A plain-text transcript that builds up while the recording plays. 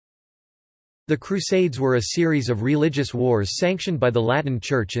The Crusades were a series of religious wars sanctioned by the Latin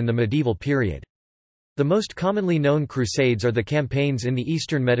Church in the medieval period. The most commonly known crusades are the campaigns in the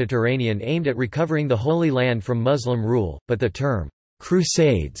eastern Mediterranean aimed at recovering the Holy Land from Muslim rule, but the term,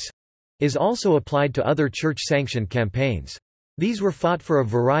 "'Crusades' is also applied to other church-sanctioned campaigns. These were fought for a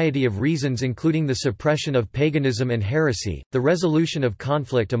variety of reasons, including the suppression of paganism and heresy, the resolution of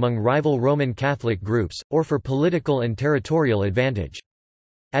conflict among rival Roman Catholic groups, or for political and territorial advantage.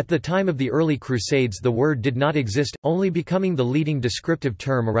 At the time of the early Crusades the word did not exist, only becoming the leading descriptive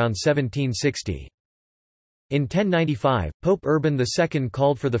term around 1760. In 1095, Pope Urban II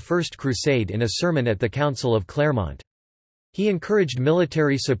called for the First Crusade in a sermon at the Council of Clermont. He encouraged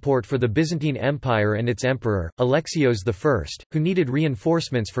military support for the Byzantine Empire and its emperor, Alexios I, who needed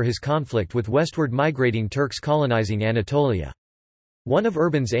reinforcements for his conflict with westward migrating Turks colonizing Anatolia. One of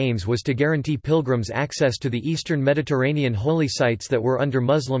Urban's aims was to guarantee pilgrims access to the eastern Mediterranean holy sites that were under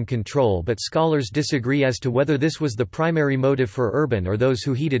Muslim control, but scholars disagree as to whether this was the primary motive for Urban or those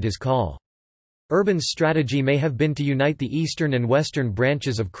who heeded his call. Urban's strategy may have been to unite the eastern and western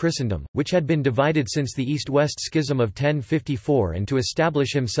branches of Christendom, which had been divided since the East-West Schism of 1054, and to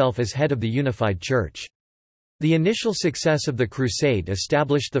establish himself as head of the unified church. The initial success of the Crusade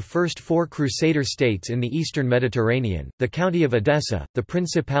established the first four Crusader states in the eastern Mediterranean: the County of Edessa, the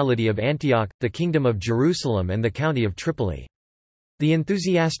Principality of Antioch, the Kingdom of Jerusalem and the County of Tripoli. The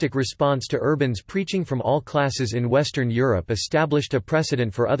enthusiastic response to Urban's preaching from all classes in Western Europe established a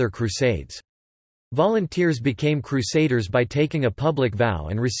precedent for other crusades. Volunteers became crusaders by taking a public vow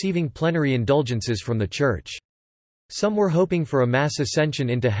and receiving plenary indulgences from the Church. Some were hoping for a mass ascension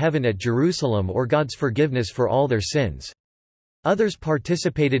into heaven at Jerusalem or God's forgiveness for all their sins. Others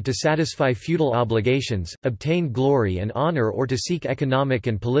participated to satisfy feudal obligations, obtain glory and honor, or to seek economic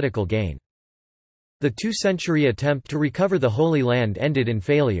and political gain. The two-century attempt to recover the Holy Land ended in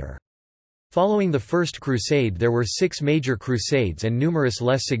failure. Following the First Crusade there were 6 major crusades and numerous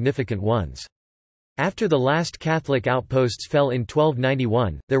less significant ones. After the last Catholic outposts fell in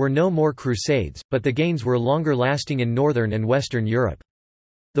 1291, there were no more crusades, but the gains were longer lasting in northern and western Europe.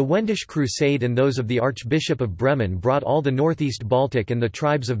 The Wendish Crusade and those of the Archbishop of Bremen brought all the northeast Baltic and the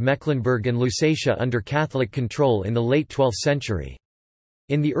tribes of Mecklenburg and Lusatia under Catholic control in the late 12th century.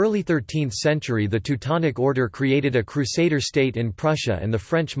 In the early 13th century the Teutonic Order created a Crusader state in Prussia, and the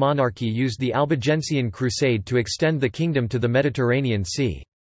French monarchy used the Albigensian Crusade to extend the kingdom to the Mediterranean Sea.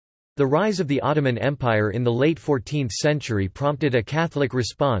 The rise of the Ottoman Empire in the late 14th century prompted a Catholic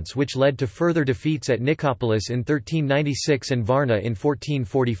response which led to further defeats at Nicopolis in 1396 and Varna in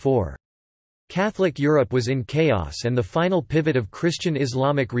 1444. Catholic Europe was in chaos, and the final pivot of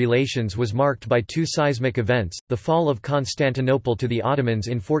Christian-Islamic relations was marked by 2 seismic events, the fall of Constantinople to the Ottomans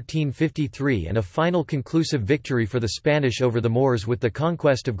in 1453 and a final conclusive victory for the Spanish over the Moors with the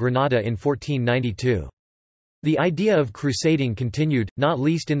conquest of Granada in 1492. The idea of crusading continued, not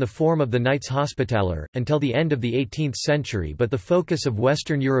least in the form of the Knights Hospitaller, until the end of the 18th century, but the focus of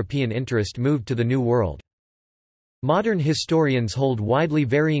Western European interest moved to the New World. Modern historians hold widely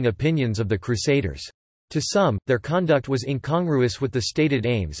varying opinions of the Crusaders. To some, their conduct was incongruous with the stated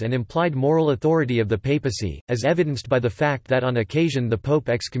aims and implied moral authority of the papacy, as evidenced by the fact that on occasion the Pope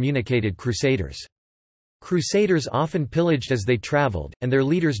excommunicated Crusaders. Crusaders often pillaged as they traveled, and their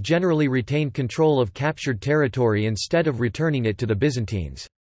leaders generally retained control of captured territory instead of returning it to the Byzantines.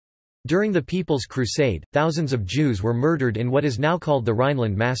 During the People's Crusade, thousands of Jews were murdered in what is now called the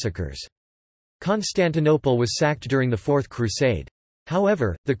Rhineland massacres. Constantinople was sacked during the Fourth Crusade.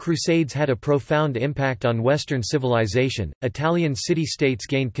 However, the Crusades had a profound impact on Western civilization. Italian city-states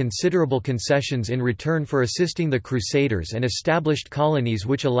gained considerable concessions in return for assisting the Crusaders and established colonies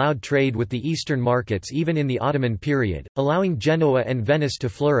which allowed trade with the eastern markets even in the Ottoman period, allowing Genoa and Venice to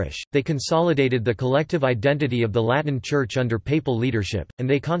flourish. They consolidated the collective identity of the Latin Church under papal leadership, and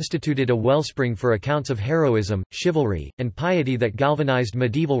they constituted a wellspring for accounts of heroism, chivalry, and piety that galvanized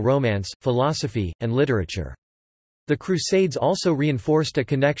medieval romance, philosophy, and literature. The Crusades also reinforced a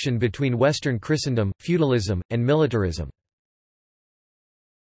connection between Western Christendom, feudalism, and militarism.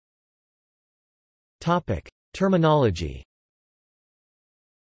 Terminology.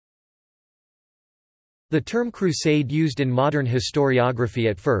 The term crusade used in modern historiography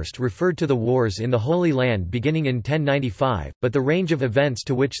at first referred to the wars in the Holy Land beginning in 1095, but the range of events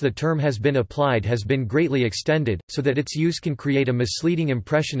to which the term has been applied has been greatly extended, so that its use can create a misleading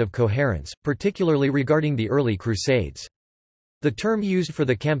impression of coherence, particularly regarding the early Crusades. The term used for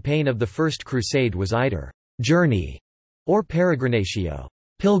the campaign of the First Crusade was either «journey» or peregrinatio,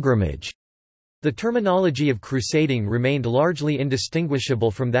 pilgrimage. The terminology of crusading remained largely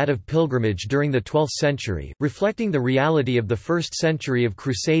indistinguishable from that of pilgrimage during the 12th century, reflecting the reality of the 1st century of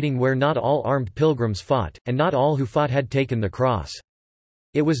crusading where not all armed pilgrims fought, and not all who fought had taken the cross.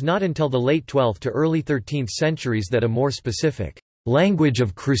 It was not until the late 12th to early 13th centuries that a more specific language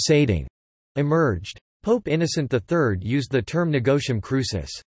of crusading emerged. Pope Innocent III used the term negotium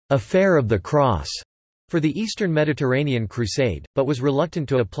crucis, affair of the cross, for the Eastern Mediterranean Crusade, but was reluctant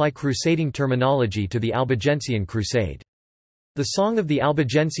to apply crusading terminology to the Albigensian Crusade. The Song of the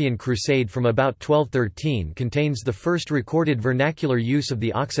Albigensian Crusade from about 1213 contains the first recorded vernacular use of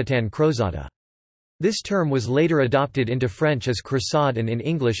the Occitan crozata. This term was later adopted into French as crusade and in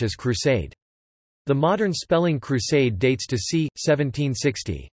English as crusade. The modern spelling crusade dates to c.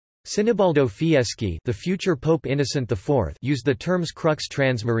 1760. Sinibaldo Fieschi, the future Pope Innocent IV, used the terms crux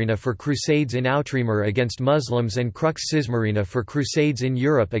transmarina for crusades in Outremer against Muslims and crux cismarina for crusades in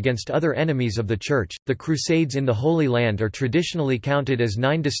Europe against other enemies of the Church. The Crusades in the Holy Land are traditionally counted as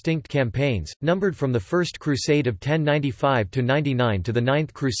 9 distinct campaigns, numbered from the First Crusade of 1095–99 to the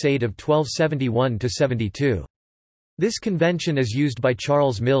Ninth Crusade of 1271–72. This convention is used by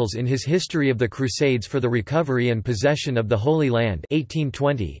Charles Mills in his History of the Crusades for the Recovery and Possession of the Holy Land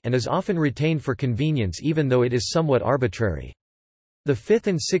 1820 and is often retained for convenience even though it is somewhat arbitrary. The Fifth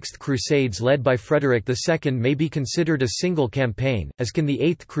and Sixth Crusades led by Frederick II may be considered a single campaign, as can the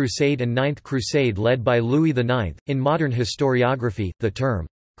Eighth Crusade and Ninth Crusade led by Louis IX. In modern historiography, the term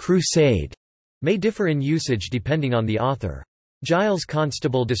 «crusade» may differ in usage depending on the author. Giles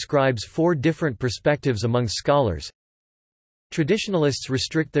Constable describes 4 different perspectives among scholars. Traditionalists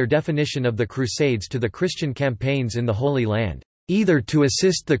restrict their definition of the Crusades to the Christian campaigns in the Holy Land, either to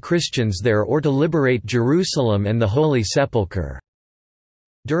assist the Christians there or to liberate Jerusalem and the Holy Sepulchre,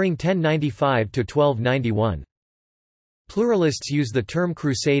 during 1095–1291. Pluralists use the term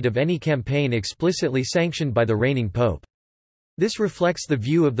crusade of any campaign explicitly sanctioned by the reigning pope. This reflects the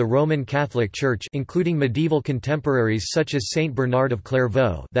view of the Roman Catholic Church, including medieval contemporaries such as Saint Bernard of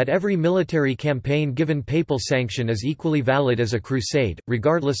Clairvaux, that every military campaign given papal sanction is equally valid as a crusade,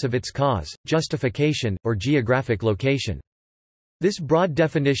 regardless of its cause, justification, or geographic location. This broad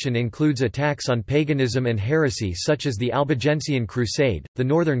definition includes attacks on paganism and heresy such as the Albigensian Crusade, the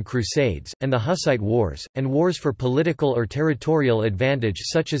Northern Crusades, and the Hussite Wars, and wars for political or territorial advantage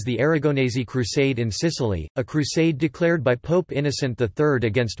such as the Aragonese Crusade in Sicily, a crusade declared by Pope Innocent III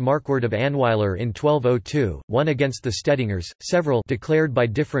against Marquard of Anweiler in 1202, one against the Stedingers, several declared by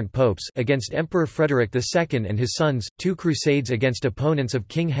different popes against Emperor Frederick II and his sons, 2 crusades against opponents of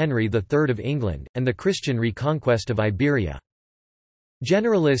King Henry III of England, and the Christian reconquest of Iberia.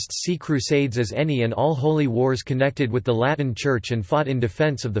 Generalists see crusades as any and all holy wars connected with the Latin Church and fought in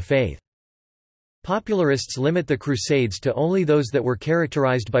defense of the faith. Popularists limit the Crusades to only those that were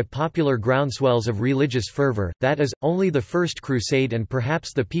characterized by popular groundswells of religious fervor, that is, only the First Crusade and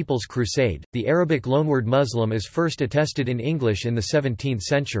perhaps the People's Crusade. The Arabic loanword Muslim is first attested in English in the 17th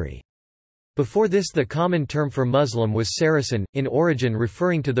century. Before this, the common term for Muslim was Saracen, in origin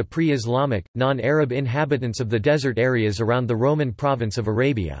referring to the pre-Islamic, non-Arab inhabitants of the desert areas around the Roman province of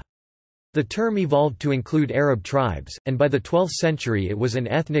Arabia. The term evolved to include Arab tribes, and by the 12th century it was an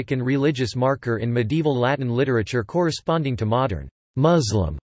ethnic and religious marker in medieval Latin literature corresponding to modern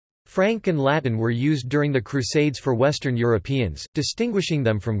Muslim. Franc and Latin were used during the Crusades for Western Europeans, distinguishing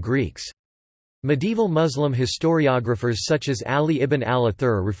them from Greeks. Medieval Muslim historiographers such as Ali ibn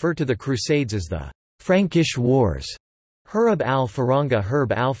al-Athir refer to the Crusades as the Frankish Wars, Hurub al-Faranga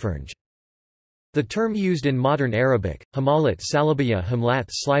Hurb al-Farnj. The term used in modern Arabic, Hamalat Salabiya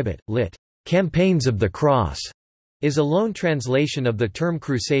Hamlat Slibat, lit. Campaigns of the Cross, is a loan translation of the term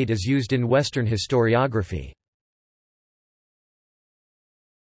crusade as used in Western historiography.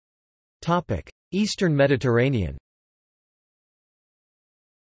 Eastern Mediterranean.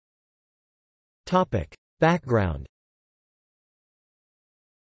 Background.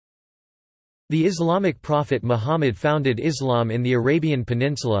 The Islamic prophet Muhammad founded Islam in the Arabian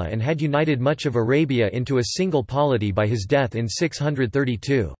Peninsula and had united much of Arabia into a single polity by his death in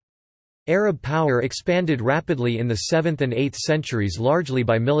 632. Arab power expanded rapidly in the 7th and 8th centuries largely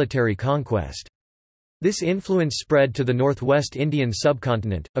by military conquest. This influence spread to the northwest Indian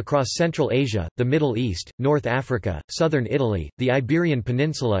subcontinent, across Central Asia, the Middle East, North Africa, southern Italy, the Iberian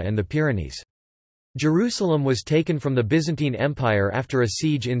Peninsula and the Pyrenees. Jerusalem was taken from the Byzantine Empire after a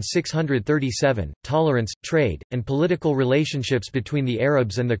siege in 637. Tolerance, trade, and political relationships between the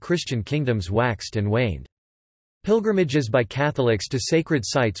Arabs and the Christian kingdoms waxed and waned. Pilgrimages by Catholics to sacred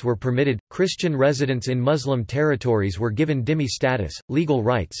sites were permitted, Christian residents in Muslim territories were given dhimmi status, legal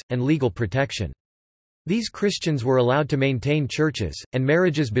rights, and legal protection. These Christians were allowed to maintain churches, and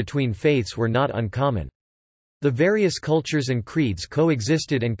marriages between faiths were not uncommon. The various cultures and creeds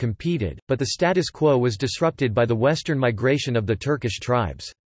coexisted and competed, but the status quo was disrupted by the western migration of the Turkish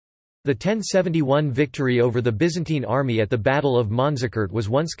tribes. The 1071 victory over the Byzantine army at the Battle of Manzikert was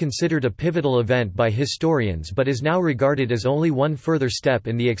once considered a pivotal event by historians but is now regarded as only one further step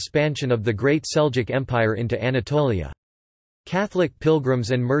in the expansion of the Great Seljuk Empire into Anatolia. Catholic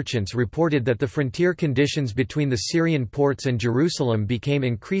pilgrims and merchants reported that the frontier conditions between the Syrian ports and Jerusalem became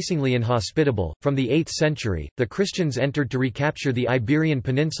increasingly inhospitable. From the 8th century, the Christians entered to recapture the Iberian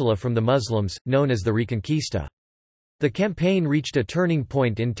Peninsula from the Muslims, known as the Reconquista. The campaign reached a turning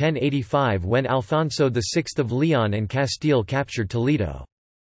point in 1085 when Alfonso VI of Leon and Castile captured Toledo.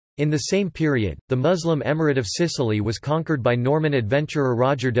 In the same period, the Muslim Emirate of Sicily was conquered by Norman adventurer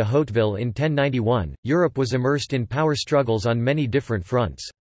Roger de Hauteville in 1091. Europe was immersed in power struggles on many different fronts.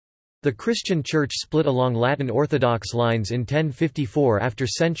 The Christian Church split along Latin Orthodox lines in 1054 after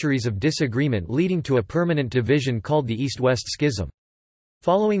centuries of disagreement leading to a permanent division called the East-West Schism.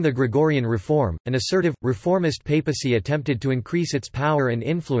 Following the Gregorian Reform, an assertive, reformist papacy attempted to increase its power and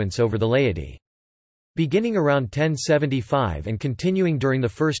influence over the laity. Beginning around 1075 and continuing during the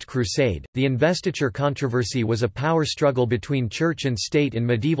First Crusade, the investiture controversy was a power struggle between church and state in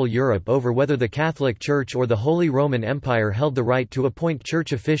medieval Europe over whether the Catholic Church or the Holy Roman Empire held the right to appoint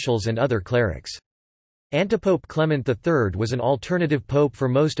church officials and other clerics. Antipope Clement III was an alternative pope for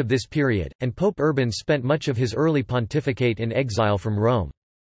most of this period, and Pope Urban spent much of his early pontificate in exile from Rome.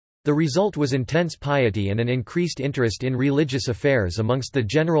 The result was intense piety and an increased interest in religious affairs amongst the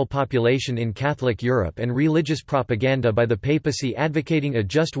general population in Catholic Europe and religious propaganda by the papacy advocating a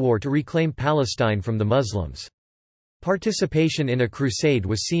just war to reclaim Palestine from the Muslims. Participation in a crusade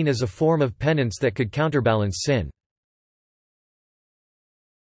was seen as a form of penance that could counterbalance sin.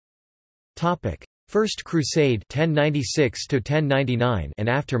 First Crusade 1096 to 1099 and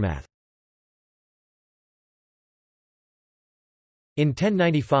aftermath. In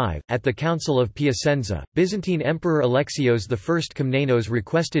 1095, at the Council of Piacenza, Byzantine Emperor Alexios I Komnenos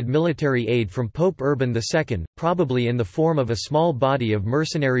requested military aid from Pope Urban II, probably in the form of a small body of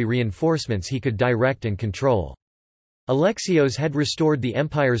mercenary reinforcements he could direct and control. Alexios had restored the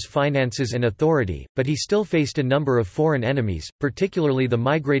empire's finances and authority, but he still faced a number of foreign enemies, particularly the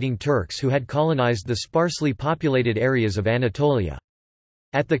migrating Turks who had colonized the sparsely populated areas of Anatolia.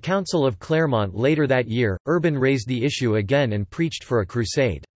 At the Council of Clermont later that year, Urban raised the issue again and preached for a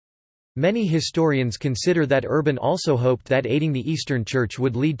crusade. Many historians consider that Urban also hoped that aiding the Eastern Church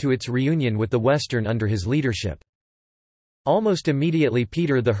would lead to its reunion with the Western under his leadership. Almost immediately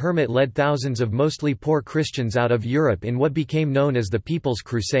Peter the Hermit led thousands of mostly poor Christians out of Europe in what became known as the People's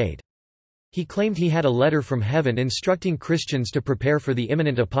Crusade. He claimed he had a letter from heaven instructing Christians to prepare for the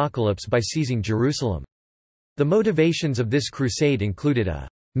imminent apocalypse by seizing Jerusalem. The motivations of this crusade included a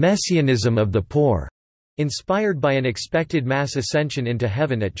messianism of the poor, inspired by an expected mass ascension into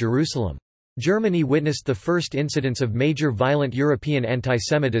heaven at Jerusalem. Germany witnessed the first incidents of major violent European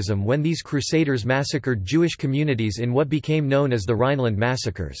antisemitism when these crusaders massacred Jewish communities in what became known as the Rhineland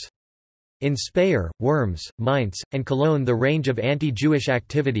massacres. In Speyer, Worms, Mainz, and Cologne the range of anti-Jewish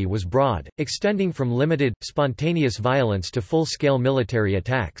activity was broad, extending from limited, spontaneous violence to full-scale military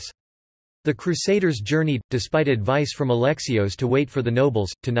attacks. The Crusaders journeyed, despite advice from Alexios to wait for the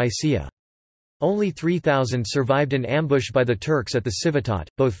nobles, to Nicaea. Only 3,000 survived an ambush by the Turks at the Civitate.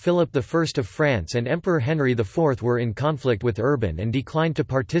 Both Philip I of France and Emperor Henry IV were in conflict with Urban and declined to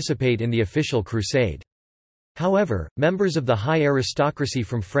participate in the official crusade. However, members of the high aristocracy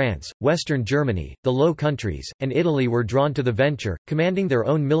from France, Western Germany, the Low Countries, and Italy were drawn to the venture, commanding their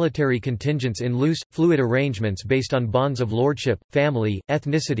own military contingents in loose, fluid arrangements based on bonds of lordship, family,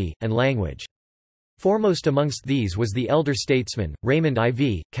 ethnicity, and language. Foremost amongst these was the elder statesman, Raymond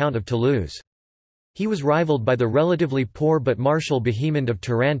IV, Count of Toulouse. He was rivaled by the relatively poor but martial Bohemond of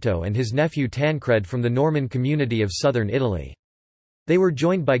Taranto and his nephew Tancred from the Norman community of southern Italy. They were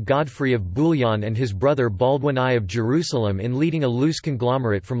joined by Godfrey of Bouillon and his brother Baldwin I of Jerusalem in leading a loose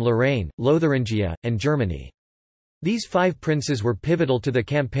conglomerate from Lorraine, Lotharingia, and Germany. These 5 princes were pivotal to the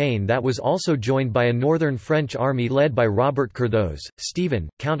campaign that was also joined by a northern French army led by Robert Curthose, Stephen,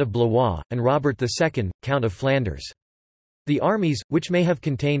 Count of Blois, and Robert II, Count of Flanders. The armies, which may have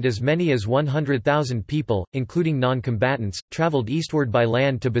contained as many as 100,000 people, including non-combatants, travelled eastward by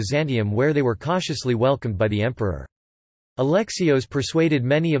land to Byzantium where they were cautiously welcomed by the emperor. Alexios persuaded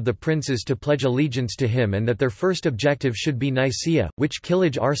many of the princes to pledge allegiance to him and that their first objective should be Nicaea, which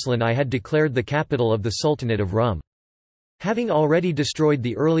Kilij Arslan I had declared the capital of the Sultanate of Rum. Having already destroyed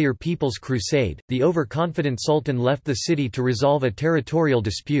the earlier People's Crusade, the overconfident Sultan left the city to resolve a territorial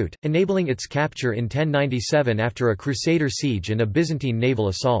dispute, enabling its capture in 1097 after a Crusader siege and a Byzantine naval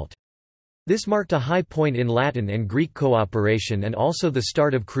assault. This marked a high point in Latin and Greek cooperation and also the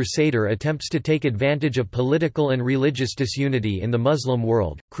start of Crusader attempts to take advantage of political and religious disunity in the Muslim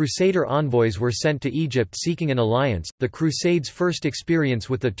world. Crusader envoys were sent to Egypt seeking an alliance. The Crusades' first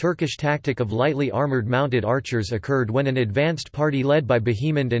experience with the Turkish tactic of lightly armored mounted archers occurred when an advanced party led by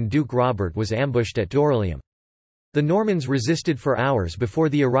Bohemond and Duke Robert was ambushed at Dorylaeum. The Normans resisted for hours before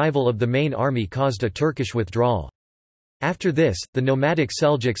the arrival of the main army caused a Turkish withdrawal. After this, the nomadic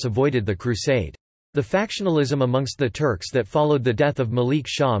Seljuks avoided the crusade. The factionalism amongst the Turks that followed the death of Malik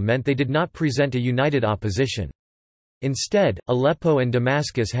Shah meant they did not present a united opposition. Instead, Aleppo and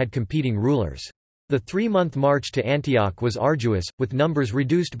Damascus had competing rulers. The 3-month march to Antioch was arduous, with numbers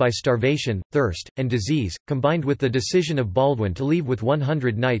reduced by starvation, thirst, and disease, combined with the decision of Baldwin to leave with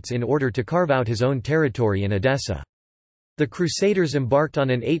 100 knights in order to carve out his own territory in Edessa. The Crusaders embarked on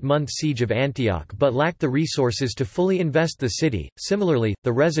an 8-month siege of Antioch but lacked the resources to fully invest the city. Similarly,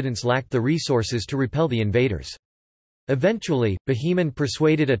 the residents lacked the resources to repel the invaders. Eventually, Bohemond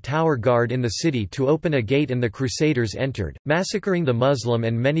persuaded a tower guard in the city to open a gate and the Crusaders entered, massacring the Muslim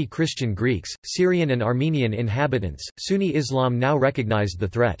and many Christian Greeks, Syrian and Armenian inhabitants. Sunni Islam now recognized the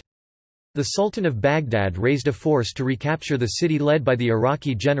threat. The Sultan of Baghdad raised a force to recapture the city led by the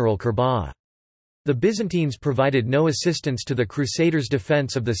Iraqi general Kerbaa. The Byzantines provided no assistance to the Crusaders'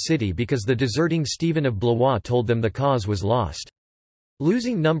 defense of the city because the deserting Stephen of Blois told them the cause was lost.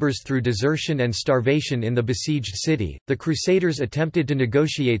 Losing numbers through desertion and starvation in the besieged city, the Crusaders attempted to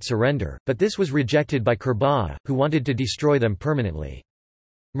negotiate surrender, but this was rejected by Kerbaa, who wanted to destroy them permanently.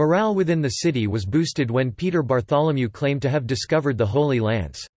 Morale within the city was boosted when Peter Bartholomew claimed to have discovered the Holy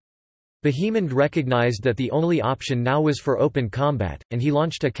Lance. Bohemond recognized that the only option now was for open combat, and he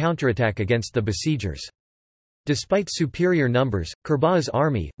launched a counterattack against the besiegers. Despite superior numbers, Kerbaa's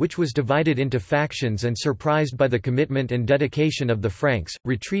army, which was divided into factions and surprised by the commitment and dedication of the Franks,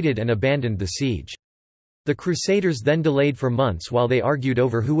 retreated and abandoned the siege. The Crusaders then delayed for months while they argued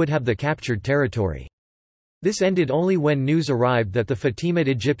over who would have the captured territory. This ended only when news arrived that the Fatimid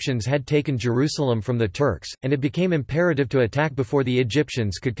Egyptians had taken Jerusalem from the Turks, and it became imperative to attack before the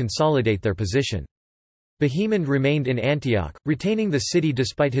Egyptians could consolidate their position. Bohemond remained in Antioch, retaining the city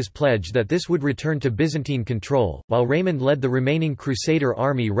despite his pledge that this would return to Byzantine control, while Raymond led the remaining Crusader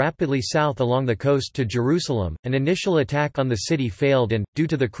army rapidly south along the coast to Jerusalem. An initial attack on the city failed and, due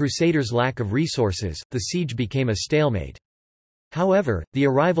to the Crusaders' lack of resources, the siege became a stalemate. However, the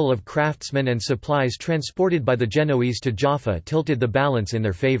arrival of craftsmen and supplies transported by the Genoese to Jaffa tilted the balance in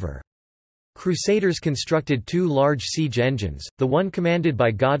their favor. Crusaders constructed 2 large siege engines. The one commanded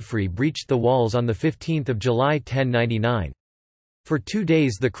by Godfrey breached the walls on 15 July 1099. For 2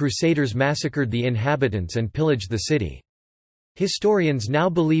 days the Crusaders massacred the inhabitants and pillaged the city. Historians now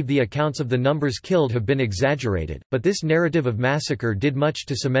believe the accounts of the numbers killed have been exaggerated, but this narrative of massacre did much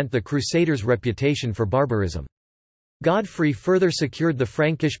to cement the Crusaders' reputation for barbarism. Godfrey further secured the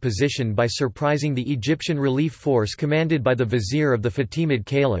Frankish position by surprising the Egyptian relief force commanded by the vizier of the Fatimid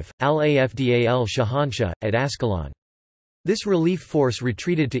Caliph, al-Afdal Shahanshah, at Ascalon. This relief force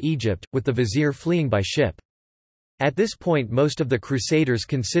retreated to Egypt, with the vizier fleeing by ship. At this point most of the Crusaders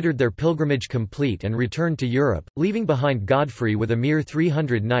considered their pilgrimage complete and returned to Europe, leaving behind Godfrey with a mere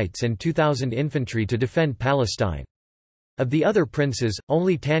 300 knights and 2,000 infantry to defend Palestine. Of the other princes,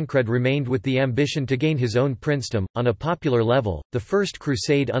 only Tancred remained with the ambition to gain his own princedom. On a popular level, the First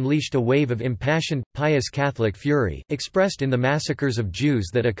Crusade unleashed a wave of impassioned, pious Catholic fury, expressed in the massacres of Jews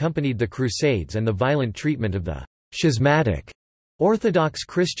that accompanied the Crusades and the violent treatment of the schismatic Orthodox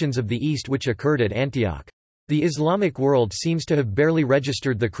Christians of the East which occurred at Antioch. The Islamic world seems to have barely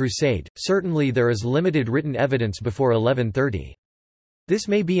registered the Crusade, certainly there is limited written evidence before 1130. This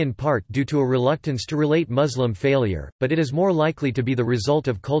may be in part due to a reluctance to relate Muslim failure, but it is more likely to be the result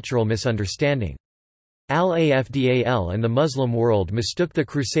of cultural misunderstanding. Al-Afdal and the Muslim world mistook the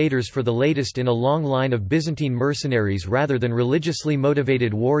Crusaders for the latest in a long line of Byzantine mercenaries rather than religiously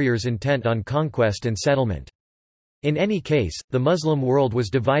motivated warriors intent on conquest and settlement. In any case, the Muslim world was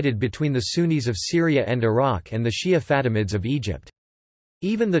divided between the Sunnis of Syria and Iraq and the Shia Fatimids of Egypt.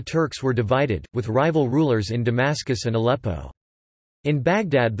 Even the Turks were divided, with rival rulers in Damascus and Aleppo. In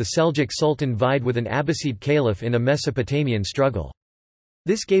Baghdad the Seljuk Sultan vied with an Abbasid caliph in a Mesopotamian struggle.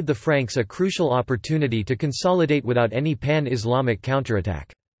 This gave the Franks a crucial opportunity to consolidate without any pan-Islamic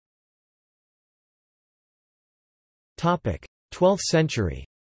counterattack. 12th century.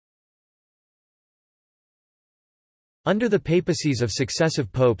 Under the papacies of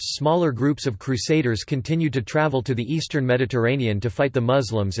successive popes, smaller groups of crusaders continued to travel to the eastern Mediterranean to fight the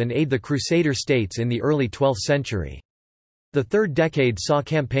Muslims and aid the crusader states in the early 12th century. The third decade saw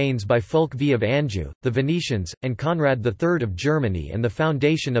campaigns by Fulk V of Anjou, the Venetians, and Conrad III of Germany and the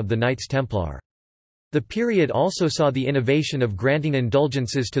foundation of the Knights Templar. The period also saw the innovation of granting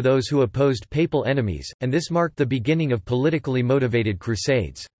indulgences to those who opposed papal enemies, and this marked the beginning of politically motivated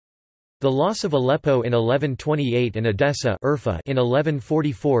crusades. The loss of Aleppo in 1128 and Edessa in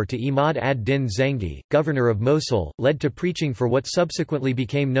 1144 to Imad ad-Din Zengi, governor of Mosul, led to preaching for what subsequently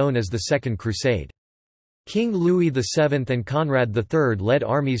became known as the Second Crusade. King Louis VII and Conrad III led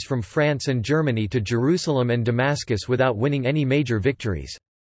armies from France and Germany to Jerusalem and Damascus without winning any major victories.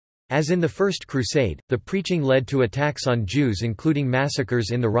 As in the First Crusade, the preaching led to attacks on Jews including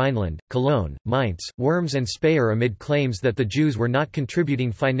massacres in the Rhineland, Cologne, Mainz, Worms and Speyer amid claims that the Jews were not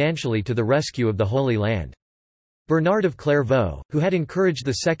contributing financially to the rescue of the Holy Land. Bernard of Clairvaux, who had encouraged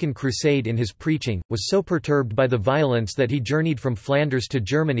the Second Crusade in his preaching, was so perturbed by the violence that he journeyed from Flanders to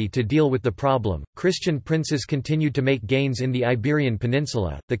Germany to deal with the problem. Christian princes continued to make gains in the Iberian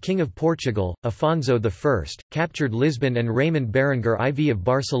Peninsula. The King of Portugal, Afonso I, captured Lisbon, and Raymond Berenguer IV of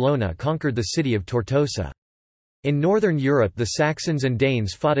Barcelona conquered the city of Tortosa. In northern Europe, the Saxons and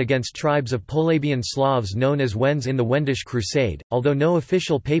Danes fought against tribes of Polabian Slavs known as Wends in the Wendish Crusade, although no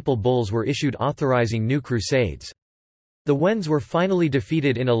official papal bulls were issued authorizing new crusades. The Wends were finally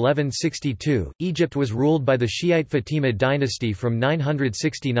defeated in 1162. Egypt was ruled by the Shiite Fatimid dynasty from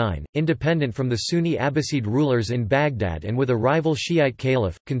 969, independent from the Sunni Abbasid rulers in Baghdad and with a rival Shiite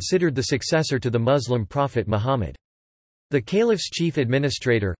caliph, considered the successor to the Muslim prophet Muhammad. The caliph's chief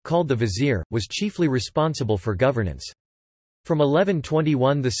administrator, called the vizier, was chiefly responsible for governance. From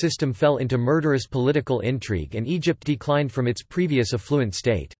 1121 the system fell into murderous political intrigue and Egypt declined from its previous affluent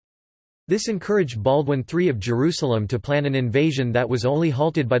state. This encouraged Baldwin III of Jerusalem to plan an invasion that was only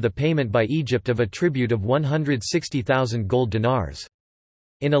halted by the payment by Egypt of a tribute of 160,000 gold dinars.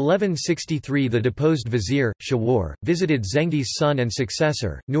 In 1163 the deposed vizier, Shawar, visited Zengi's son and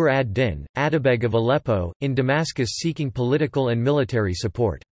successor, Nur ad-Din, Atabeg of Aleppo, in Damascus seeking political and military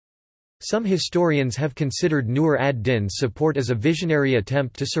support. Some historians have considered Nur ad-Din's support as a visionary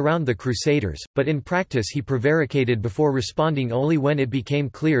attempt to surround the Crusaders, but in practice he prevaricated before responding only when it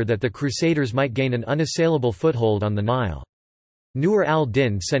became clear that the Crusaders might gain an unassailable foothold on the Nile. Nur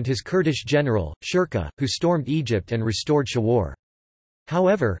al-Din sent his Kurdish general, Shirkuh, who stormed Egypt and restored Shawar.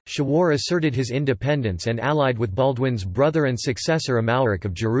 However, Shawar asserted his independence and allied with Baldwin's brother and successor Amalric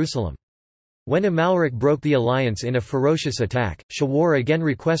of Jerusalem. When Amalric broke the alliance in a ferocious attack, Shawar again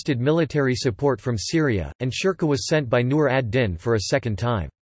requested military support from Syria, and Shirkuh was sent by Nur ad-Din for a second time.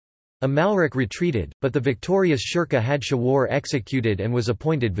 Amalric retreated, but the victorious Shirkuh had Shawar executed and was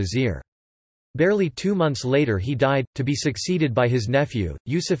appointed vizier. Barely 2 months later he died, to be succeeded by his nephew,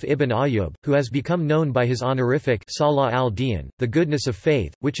 Yusuf ibn Ayyub, who has become known by his honorific Salah al-Din, the goodness of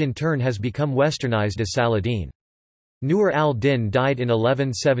faith, which in turn has become westernized as Saladin. Nur al-Din died in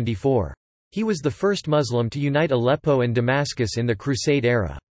 1174. He was the first Muslim to unite Aleppo and Damascus in the Crusade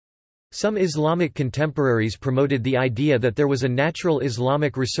era. Some Islamic contemporaries promoted the idea that there was a natural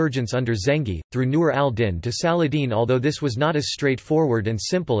Islamic resurgence under Zengi, through Nur al-Din to Saladin, although this was not as straightforward and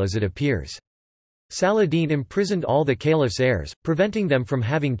simple as it appears. Saladin imprisoned all the caliph's heirs, preventing them from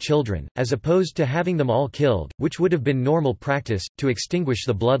having children, as opposed to having them all killed, which would have been normal practice, to extinguish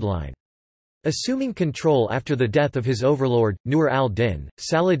the bloodline. Assuming control after the death of his overlord, Nur al-Din,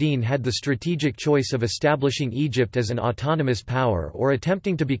 Saladin had the strategic choice of establishing Egypt as an autonomous power or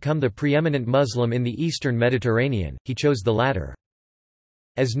attempting to become the preeminent Muslim in the eastern Mediterranean. He chose the latter.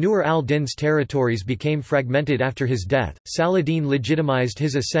 As Nur al-Din's territories became fragmented after his death, Saladin legitimized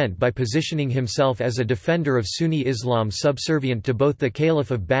his ascent by positioning himself as a defender of Sunni Islam subservient to both the Caliph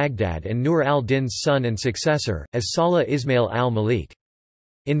of Baghdad and Nur al-Din's son and successor, as Salah Ismail al-Malik.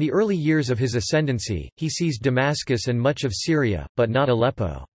 In the early years of his ascendancy, he seized Damascus and much of Syria, but not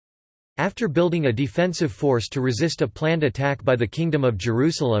Aleppo. After building a defensive force to resist a planned attack by the Kingdom of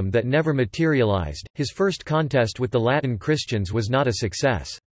Jerusalem that never materialized, his first contest with the Latin Christians was not a success.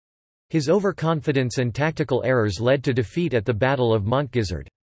 His overconfidence and tactical errors led to defeat at the Battle of Montgizard.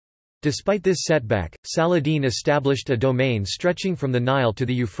 Despite this setback, Saladin established a domain stretching from the Nile to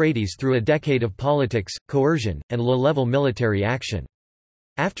the Euphrates through a decade of politics, coercion, and low-level military action.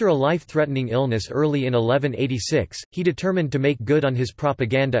 After a life-threatening illness early in 1186, he determined to make good on his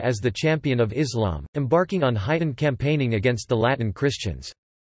propaganda as the champion of Islam, embarking on heightened campaigning against the Latin Christians.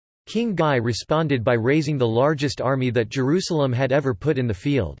 King Guy responded by raising the largest army that Jerusalem had ever put in the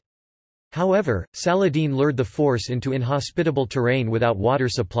field. However, Saladin lured the force into inhospitable terrain without water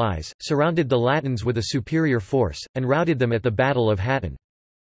supplies, surrounded the Latins with a superior force, and routed them at the Battle of Hattin.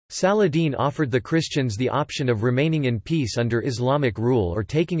 Saladin offered the Christians the option of remaining in peace under Islamic rule or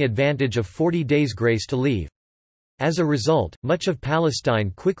taking advantage of 40 days' grace to leave. As a result, much of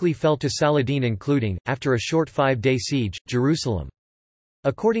Palestine quickly fell to Saladin, including, after a short 5-day siege, Jerusalem.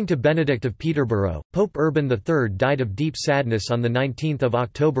 According to Benedict of Peterborough, Pope Urban III died of deep sadness on 19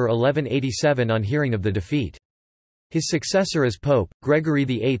 October 1187 on hearing of the defeat. His successor as Pope, Gregory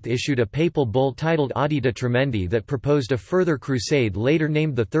VIII, issued a papal bull titled Audita Tremendi that proposed a further crusade later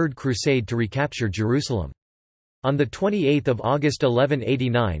named the Third Crusade to recapture Jerusalem. On 28 August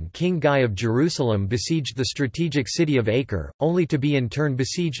 1189 King Guy of Jerusalem besieged the strategic city of Acre, only to be in turn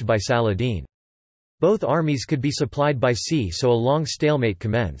besieged by Saladin. Both armies could be supplied by sea, so a long stalemate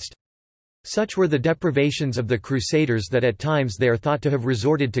commenced. Such were the deprivations of the Crusaders that at times they are thought to have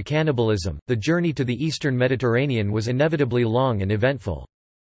resorted to cannibalism. The journey to the eastern Mediterranean was inevitably long and eventful.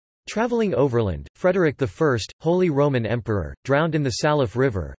 Traveling overland, Frederick I, Holy Roman Emperor, drowned in the Salif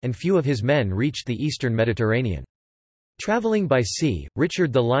River, and few of his men reached the eastern Mediterranean. Travelling by sea,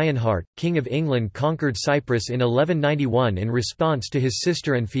 Richard the Lionheart, King of England, conquered Cyprus in 1191 in response to his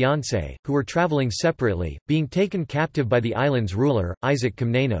sister and fiancé, who were travelling separately, being taken captive by the island's ruler, Isaac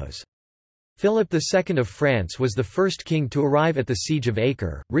Komnenos. Philip II of France was the first king to arrive at the Siege of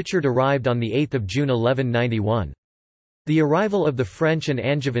Acre. Richard arrived on 8 June 1191. The arrival of the French and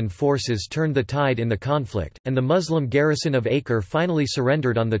Angevin forces turned the tide in the conflict, and the Muslim garrison of Acre finally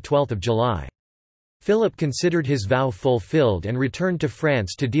surrendered on 12 July. Philip considered his vow fulfilled and returned to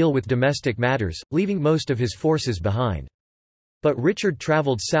France to deal with domestic matters, leaving most of his forces behind. But Richard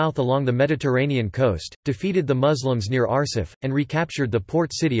travelled south along the Mediterranean coast, defeated the Muslims near Arsuf, and recaptured the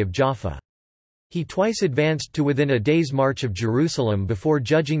port city of Jaffa. He twice advanced to within a day's march of Jerusalem before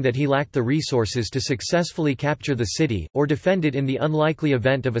judging that he lacked the resources to successfully capture the city, or defend it in the unlikely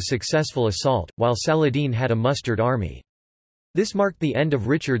event of a successful assault, while Saladin had a mustered army. This marked the end of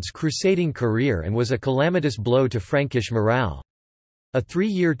Richard's crusading career and was a calamitous blow to Frankish morale. A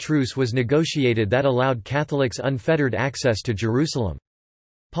 3-year truce was negotiated that allowed Catholics unfettered access to Jerusalem.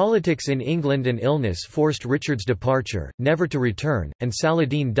 Politics in England and illness forced Richard's departure, never to return, and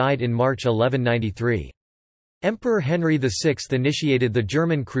Saladin died in March 1193. Emperor Henry VI initiated the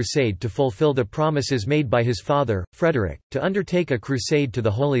German Crusade to fulfill the promises made by his father, Frederick, to undertake a crusade to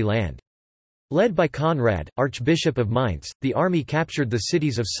the Holy Land. Led by Conrad, Archbishop of Mainz, the army captured the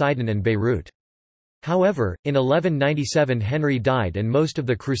cities of Sidon and Beirut. However, in 1197 Henry died and most of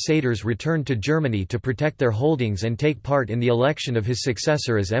the Crusaders returned to Germany to protect their holdings and take part in the election of his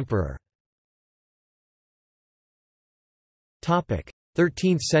successor as emperor.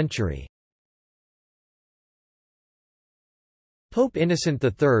 13th century. Pope Innocent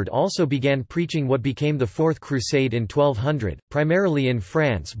III also began preaching what became the Fourth Crusade in 1200, primarily in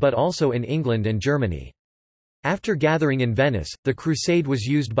France but also in England and Germany. After gathering in Venice, the crusade was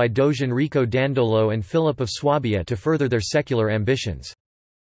used by Doge Enrico Dandolo and Philip of Swabia to further their secular ambitions.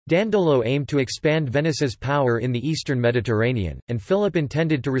 Dandolo aimed to expand Venice's power in the eastern Mediterranean, and Philip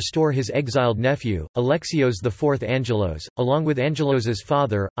intended to restore his exiled nephew, Alexios IV Angelos, along with Angelos's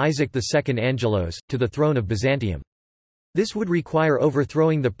father, Isaac II Angelos, to the throne of Byzantium. This would require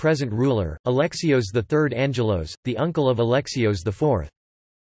overthrowing the present ruler, Alexios III Angelos, the uncle of Alexios IV.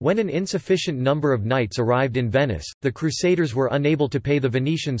 When an insufficient number of knights arrived in Venice, the Crusaders were unable to pay the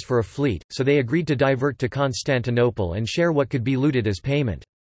Venetians for a fleet, so they agreed to divert to Constantinople and share what could be looted as payment.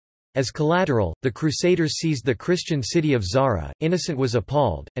 As collateral, the Crusaders seized the Christian city of Zara. Innocent was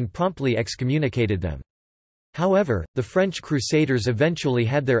appalled, and promptly excommunicated them. However, the French Crusaders eventually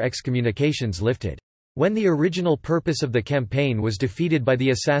had their excommunications lifted. When the original purpose of the campaign was defeated by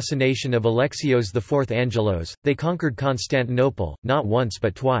the assassination of Alexios IV Angelos, they conquered Constantinople, not once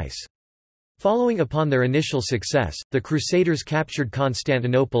but twice. Following upon their initial success, the Crusaders captured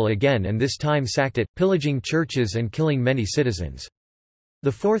Constantinople again and this time sacked it, pillaging churches and killing many citizens.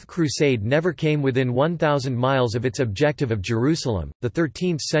 The Fourth Crusade never came within 1,000 miles of its objective of Jerusalem. The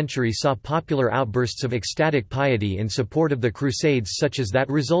 13th century saw popular outbursts of ecstatic piety in support of the Crusades, such as that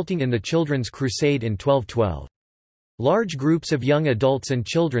resulting in the Children's Crusade in 1212. Large groups of young adults and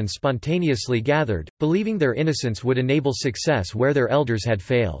children spontaneously gathered, believing their innocence would enable success where their elders had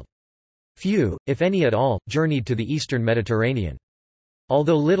failed. Few, if any at all, journeyed to the eastern Mediterranean.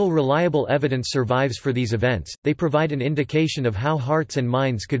 Although little reliable evidence survives for these events, they provide an indication of how hearts and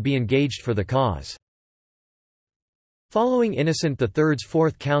minds could be engaged for the cause. Following Innocent III's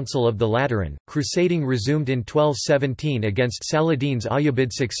Fourth Council of the Lateran, crusading resumed in 1217 against Saladin's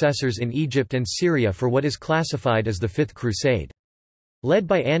Ayyubid successors in Egypt and Syria for what is classified as the Fifth Crusade. Led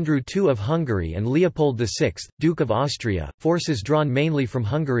by Andrew II of Hungary and Leopold VI, Duke of Austria, forces drawn mainly from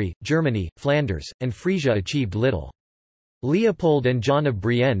Hungary, Germany, Flanders, and Frisia achieved little. Leopold and John of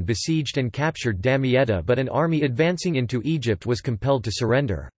Brienne besieged and captured Damietta, but an army advancing into Egypt was compelled to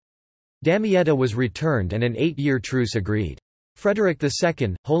surrender. Damietta was returned and an 8-year truce agreed. Frederick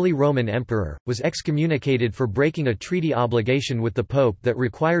II, Holy Roman Emperor, was excommunicated for breaking a treaty obligation with the Pope that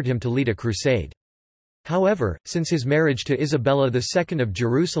required him to lead a crusade. However, since his marriage to Isabella II of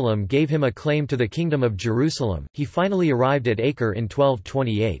Jerusalem gave him a claim to the Kingdom of Jerusalem, he finally arrived at Acre in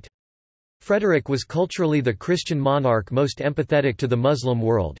 1228. Frederick was culturally the Christian monarch most empathetic to the Muslim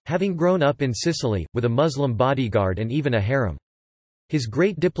world, having grown up in Sicily, with a Muslim bodyguard and even a harem. His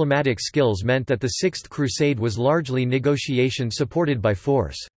great diplomatic skills meant that the Sixth Crusade was largely negotiation supported by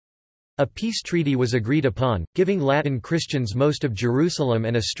force. A peace treaty was agreed upon, giving Latin Christians most of Jerusalem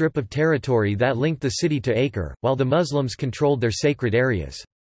and a strip of territory that linked the city to Acre, while the Muslims controlled their sacred areas.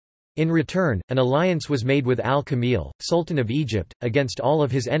 In return, an alliance was made with Al-Kamil, Sultan of Egypt, against all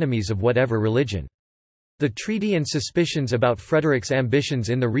of his enemies of whatever religion. The treaty and suspicions about Frederick's ambitions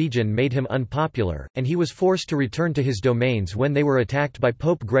in the region made him unpopular, and he was forced to return to his domains when they were attacked by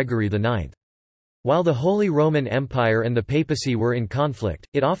Pope Gregory IX. While the Holy Roman Empire and the papacy were in conflict,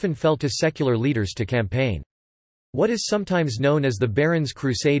 it often fell to secular leaders to campaign. What is sometimes known as the Barons'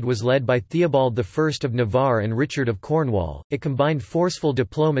 Crusade was led by Theobald I of Navarre and Richard of Cornwall. It combined forceful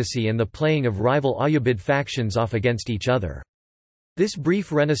diplomacy and the playing of rival Ayyubid factions off against each other. This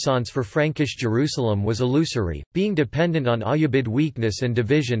brief renaissance for Frankish Jerusalem was illusory, being dependent on Ayyubid weakness and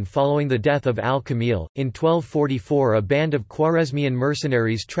division following the death of Al-Kamil. In 1244, a band of Khwarezmian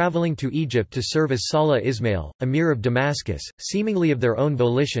mercenaries traveling to Egypt to serve as Salah Ismail, emir of Damascus, seemingly of their own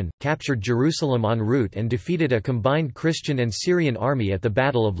volition, captured Jerusalem en route and defeated a combined Christian and Syrian army at the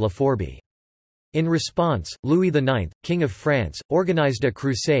Battle of La Fourby. In response, Louis IX, King of France, organized a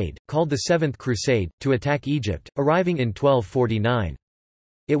crusade, called the Seventh Crusade, to attack Egypt, arriving in 1249.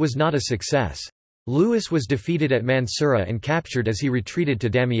 It was not a success. Louis was defeated at Mansoura and captured as he retreated to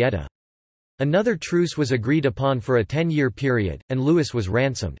Damietta. Another truce was agreed upon for a 10-year period, and Louis was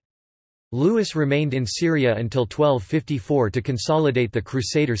ransomed. Louis remained in Syria until 1254 to consolidate the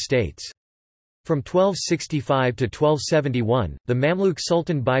Crusader states. From 1265 to 1271, the Mamluk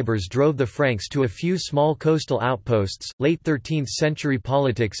Sultan Baibars drove the Franks to a few small coastal outposts. Late 13th century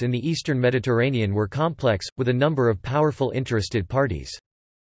politics in the eastern Mediterranean were complex, with a number of powerful interested parties.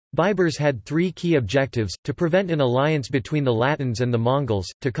 Baibars had three key objectives: to prevent an alliance between the Latins and the Mongols,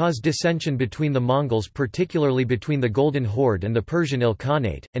 to cause dissension between the Mongols, particularly between the Golden Horde and the Persian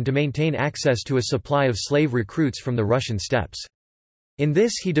Ilkhanate, and to maintain access to a supply of slave recruits from the Russian steppes. In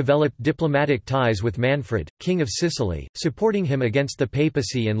this he developed diplomatic ties with Manfred, King of Sicily, supporting him against the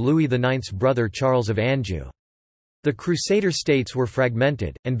papacy and Louis IX's brother Charles of Anjou. The Crusader states were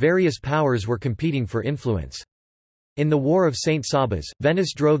fragmented, and various powers were competing for influence. In the War of St. Sabas,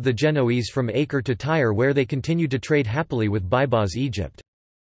 Venice drove the Genoese from Acre to Tyre, where they continued to trade happily with Baibars Egypt.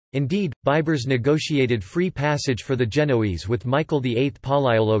 Indeed, Baibars negotiated free passage for the Genoese with Michael VIII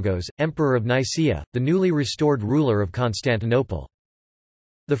Palaiologos, Emperor of Nicaea, the newly restored ruler of Constantinople.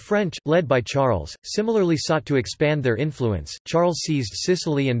 The French, led by Charles, similarly sought to expand their influence. Charles seized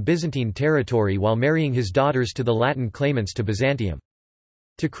Sicily and Byzantine territory while marrying his daughters to the Latin claimants to Byzantium.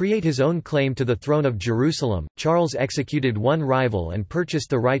 To create his own claim to the throne of Jerusalem, Charles executed one rival and purchased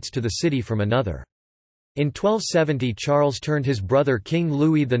the rights to the city from another. In 1270 Charles turned his brother King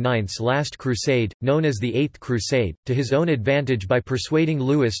Louis IX's last crusade, known as the Eighth Crusade, to his own advantage by persuading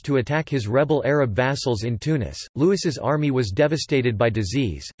Louis to attack his rebel Arab vassals in Tunis. Louis's army was devastated by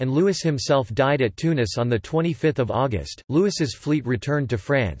disease, and Louis himself died at Tunis on 25 August. Louis's fleet returned to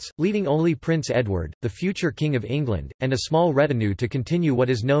France, leaving only Prince Edward, the future King of England, and a small retinue to continue what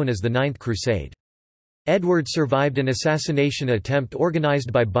is known as the Ninth Crusade. Edward survived an assassination attempt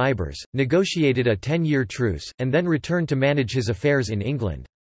organized by Baibars, negotiated a 10-year truce, and then returned to manage his affairs in England.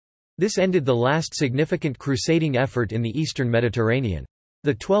 This ended the last significant crusading effort in the eastern Mediterranean.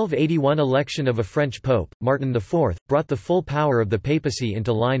 The 1281 election of a French pope, Martin IV, brought the full power of the papacy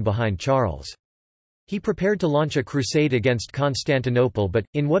into line behind Charles. He prepared to launch a crusade against Constantinople, but,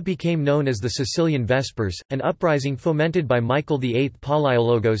 in what became known as the Sicilian Vespers, an uprising fomented by Michael VIII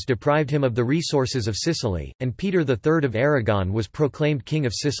Palaiologos deprived him of the resources of Sicily, and Peter III of Aragon was proclaimed King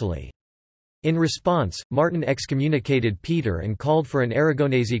of Sicily. In response, Martin excommunicated Peter and called for an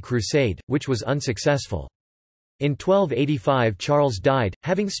Aragonese crusade, which was unsuccessful. In 1285 Charles died,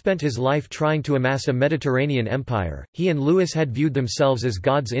 having spent his life trying to amass a Mediterranean empire. He and Louis had viewed themselves as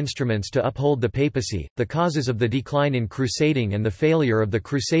God's instruments to uphold the papacy. The causes of the decline in crusading and the failure of the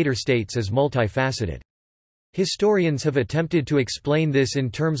Crusader states is multifaceted. Historians have attempted to explain this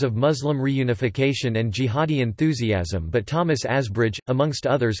in terms of Muslim reunification and jihadi enthusiasm, but Thomas Asbridge, amongst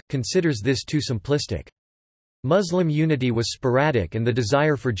others, considers this too simplistic. Muslim unity was sporadic and the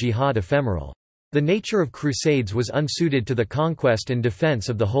desire for jihad ephemeral. The nature of crusades was unsuited to the conquest and defense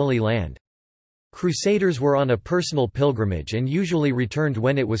of the Holy Land. Crusaders were on a personal pilgrimage and usually returned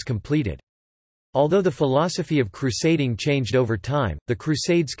when it was completed. Although the philosophy of crusading changed over time, the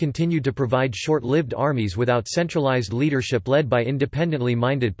Crusades continued to provide short-lived armies without centralized leadership led by independently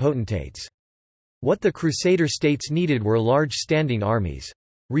minded potentates. What the Crusader states needed were large standing armies.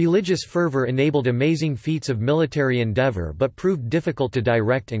 Religious fervor enabled amazing feats of military endeavor but proved difficult to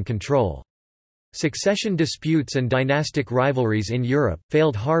direct and control. Succession disputes and dynastic rivalries in Europe,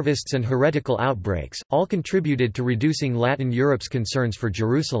 failed harvests and heretical outbreaks, all contributed to reducing Latin Europe's concerns for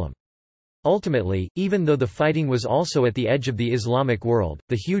Jerusalem. Ultimately, even though the fighting was also at the edge of the Islamic world,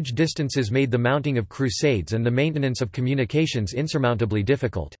 the huge distances made the mounting of crusades and the maintenance of communications insurmountably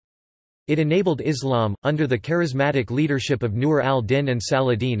difficult. It enabled Islam, under the charismatic leadership of Nur al-Din and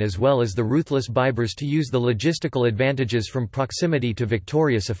Saladin as well as the ruthless Berbers, to use the logistical advantages from proximity to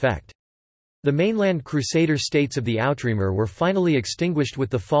victorious effect. The mainland Crusader states of the Outremer were finally extinguished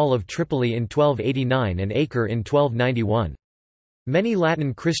with the fall of Tripoli in 1289 and Acre in 1291. Many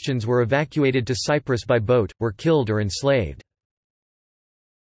Latin Christians were evacuated to Cyprus by boat, were killed or enslaved.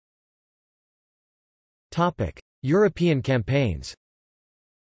 European campaigns.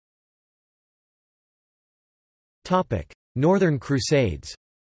 Northern Crusades.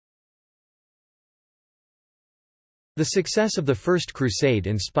 The success of the First Crusade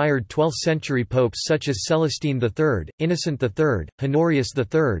inspired 12th-century popes such as Celestine III, Innocent III, Honorius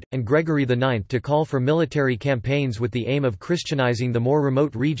III, and Gregory IX to call for military campaigns with the aim of Christianizing the more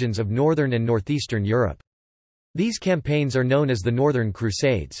remote regions of northern and northeastern Europe. These campaigns are known as the Northern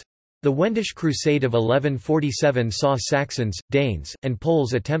Crusades. The Wendish Crusade of 1147 saw Saxons, Danes, and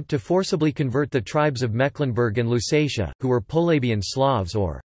Poles attempt to forcibly convert the tribes of Mecklenburg and Lusatia, who were Polabian Slavs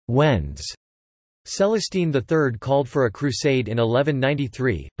or Wends. Celestine III called for a crusade in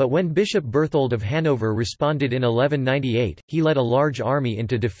 1193, but when Bishop Berthold of Hanover responded in 1198, he led a large army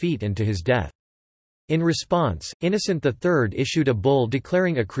into defeat and to his death. In response, Innocent III issued a bull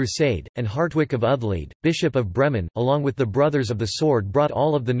declaring a crusade, and Hartwig of Udlead, Bishop of Bremen, along with the Brothers of the Sword, brought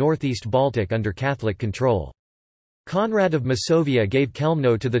all of the northeast Baltic under Catholic control. Conrad of Masovia gave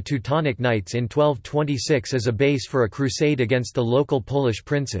Chełmno to the Teutonic Knights in 1226 as a base for a crusade against the local Polish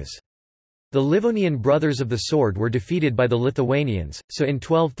princes. The Livonian Brothers of the Sword were defeated by the Lithuanians, so in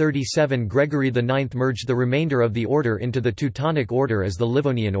 1237 Gregory IX merged the remainder of the order into the Teutonic Order as the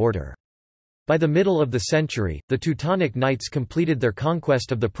Livonian Order. By the middle of the century, the Teutonic Knights completed their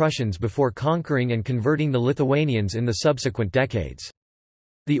conquest of the Prussians before conquering and converting the Lithuanians in the subsequent decades.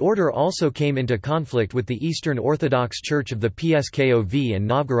 The order also came into conflict with the Eastern Orthodox Church of the Pskov and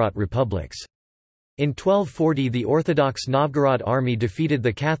Novgorod republics. In 1240 the Orthodox Novgorod army defeated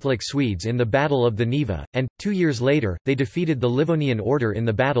the Catholic Swedes in the Battle of the Neva, and, 2 years later, they defeated the Livonian Order in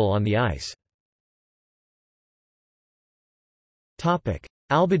the Battle on the Ice.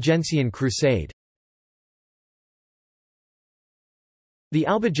 Albigensian Crusade. The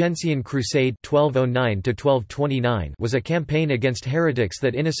Albigensian Crusade 1209–1229 was a campaign against heretics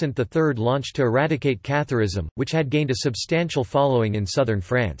that Innocent III launched to eradicate Catharism, which had gained a substantial following in southern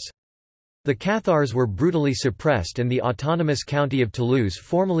France. The Cathars were brutally suppressed and the autonomous county of Toulouse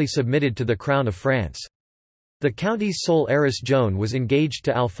formally submitted to the Crown of France. The county's sole heiress Joan was engaged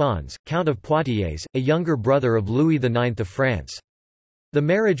to Alphonse, Count of Poitiers, a younger brother of Louis IX of France. The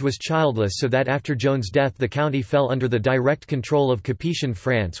marriage was childless, so that after Joan's death the county fell under the direct control of Capetian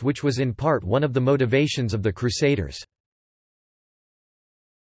France, which was in part one of the motivations of the Crusaders.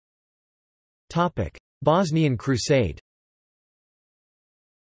 Bosnian Crusade.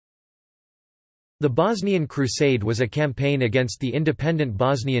 The Bosnian Crusade was a campaign against the independent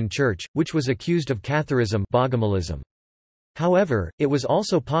Bosnian Church, which was accused of Catharism, Bogomilism. However, it was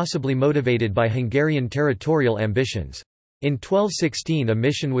also possibly motivated by Hungarian territorial ambitions. In 1216 a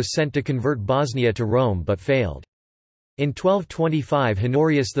mission was sent to convert Bosnia to Rome but failed. In 1225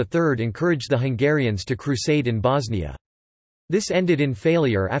 Honorius III encouraged the Hungarians to crusade in Bosnia. This ended in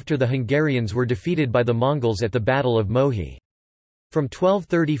failure after the Hungarians were defeated by the Mongols at the Battle of Mohi. From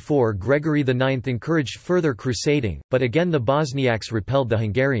 1234 Gregory IX encouraged further crusading, but again the Bosniaks repelled the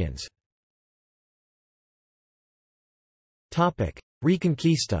Hungarians.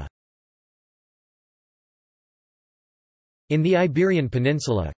 Reconquista. In the Iberian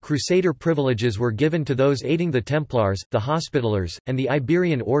Peninsula, Crusader privileges were given to those aiding the Templars, the Hospitallers, and the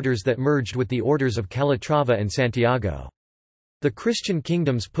Iberian orders that merged with the orders of Calatrava and Santiago. The Christian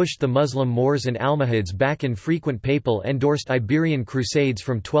kingdoms pushed the Muslim Moors and Almohads back in frequent papal-endorsed Iberian Crusades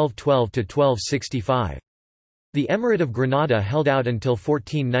from 1212 to 1265. The Emirate of Granada held out until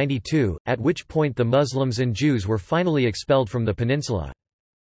 1492, at which point the Muslims and Jews were finally expelled from the peninsula.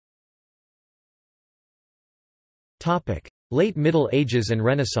 Late Middle Ages and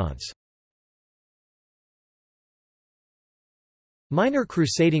Renaissance. Minor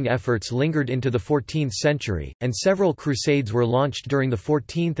crusading efforts lingered into the 14th century, and several crusades were launched during the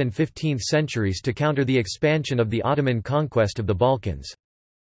 14th and 15th centuries to counter the expansion of the Ottoman conquest of the Balkans.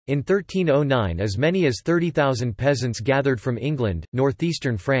 In 1309 as many as 30,000 peasants gathered from England,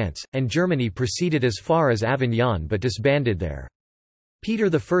 northeastern France, and Germany proceeded as far as Avignon but disbanded there. Peter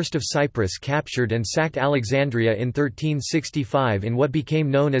I of Cyprus captured and sacked Alexandria in 1365 in what became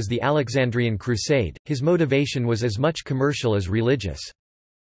known as the Alexandrian Crusade. His motivation was as much commercial as religious.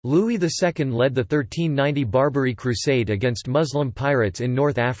 Louis II led the 1390 Barbary Crusade against Muslim pirates in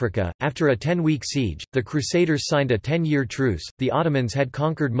North Africa. After a 10-week siege, the Crusaders signed a 10-year truce. The Ottomans had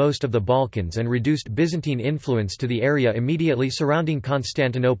conquered most of the Balkans and reduced Byzantine influence to the area immediately surrounding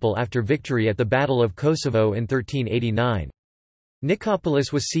Constantinople after victory at the Battle of Kosovo in 1389.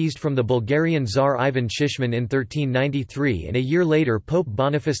 Nicopolis was seized from the Bulgarian Tsar Ivan Shishman in 1393, and a year later Pope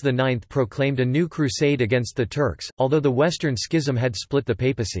Boniface IX proclaimed a new crusade against the Turks, although the Western Schism had split the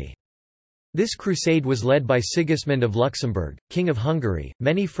papacy. This crusade was led by Sigismund of Luxembourg, King of Hungary.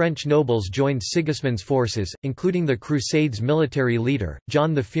 Many French nobles joined Sigismund's forces, including the Crusades' military leader,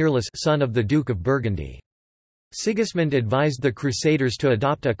 John the Fearless, son of the Duke of Burgundy. Sigismund advised the Crusaders to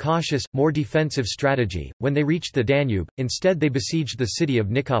adopt a cautious, more defensive strategy. When they reached the Danube, instead they besieged the city of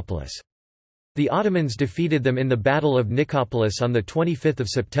Nicopolis. The Ottomans defeated them in the Battle of Nicopolis on 25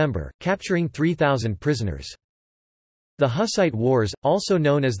 September, capturing 3,000 prisoners. The Hussite Wars, also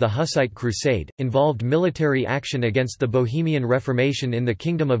known as the Hussite Crusade, involved military action against the Bohemian Reformation in the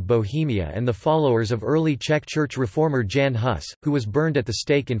Kingdom of Bohemia and the followers of early Czech church reformer Jan Hus, who was burned at the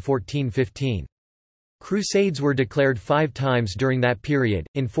stake in 1415. Crusades were declared 5 times during that period,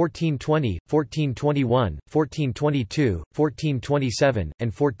 in 1420, 1421, 1422, 1427,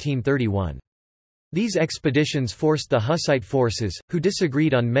 and 1431. These expeditions forced the Hussite forces, who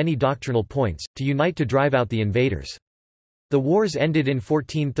disagreed on many doctrinal points, to unite to drive out the invaders. The wars ended in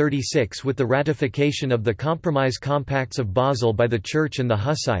 1436 with the ratification of the Compromise Compacts of Basel by the Church and the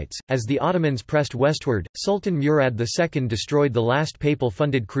Hussites. As the Ottomans pressed westward, Sultan Murad II destroyed the last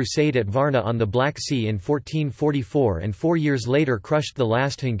papal-funded crusade at Varna on the Black Sea in 1444 and 4 years later crushed the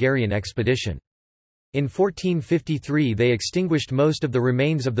last Hungarian expedition. In 1453 they extinguished most of the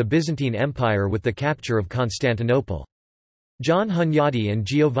remains of the Byzantine Empire with the capture of Constantinople. John Hunyadi and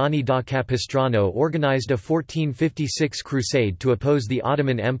Giovanni da Capistrano organized a 1456 crusade to oppose the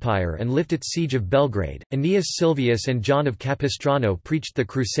Ottoman Empire and lift its siege of Belgrade. Aeneas Sylvius and John of Capistrano preached the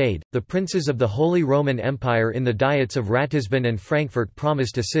crusade. The princes of the Holy Roman Empire in the Diets of Ratisbon and Frankfurt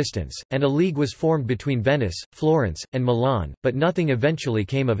promised assistance, and a league was formed between Venice, Florence, and Milan, but nothing eventually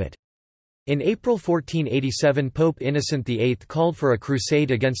came of it. In April 1487 Pope Innocent VIII called for a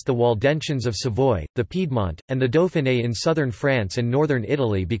crusade against the Waldensians of Savoy, the Piedmont, and the Dauphiné in southern France and northern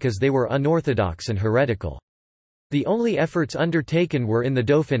Italy because they were unorthodox and heretical. The only efforts undertaken were in the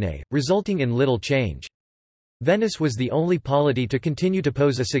Dauphiné, resulting in little change. Venice was the only polity to continue to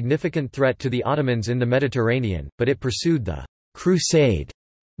pose a significant threat to the Ottomans in the Mediterranean, but it pursued the crusade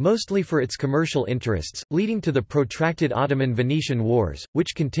mostly for its commercial interests, leading to the protracted Ottoman-Venetian Wars,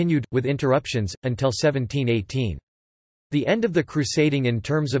 which continued, with interruptions, until 1718. The end of the crusading in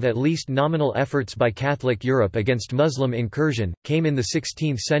terms of at least nominal efforts by Catholic Europe against Muslim incursion, came in the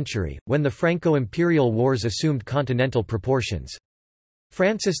 16th century, when the Franco-Imperial Wars assumed continental proportions.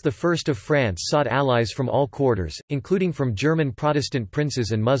 Francis I of France sought allies from all quarters, including from German Protestant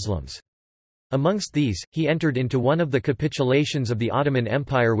princes and Muslims. Amongst these, he entered into one of the capitulations of the Ottoman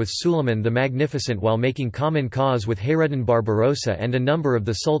Empire with Suleiman the Magnificent while making common cause with Hayreddin Barbarossa and a number of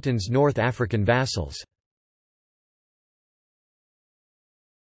the Sultan's North African vassals.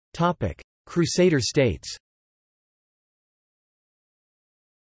 Crusader states.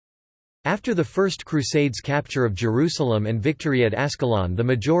 After the First Crusade's capture of Jerusalem and victory at Ascalon, the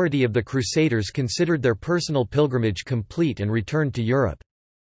majority of the Crusaders considered their personal pilgrimage complete and returned to Europe.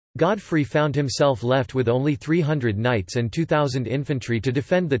 Godfrey found himself left with only 300 knights and 2,000 infantry to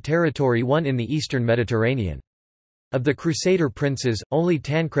defend the territory won in the eastern Mediterranean. Of the Crusader princes, only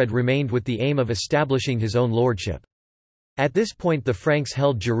Tancred remained with the aim of establishing his own lordship. At this point the Franks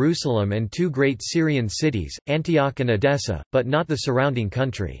held Jerusalem and 2 great Syrian cities, Antioch and Edessa, but not the surrounding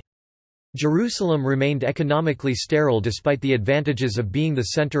country. Jerusalem remained economically sterile despite the advantages of being the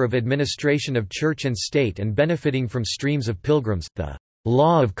center of administration of church and state and benefiting from streams of pilgrims. The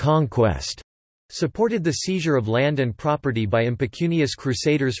law of conquest supported the seizure of land and property by impecunious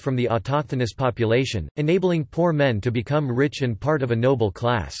crusaders from the autochthonous population, enabling poor men to become rich and part of a noble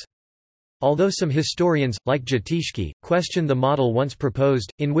class. Although some historians, like Jatishki, question the model once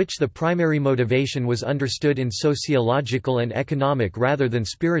proposed, in which the primary motivation was understood in sociological and economic rather than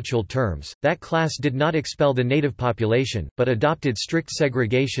spiritual terms, that class did not expel the native population, but adopted strict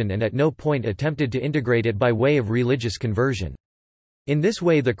segregation and at no point attempted to integrate it by way of religious conversion. In this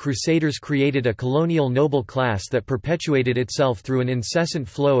way the Crusaders created a colonial noble class that perpetuated itself through an incessant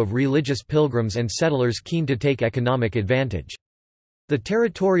flow of religious pilgrims and settlers keen to take economic advantage. The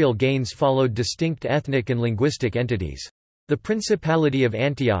territorial gains followed distinct ethnic and linguistic entities. The Principality of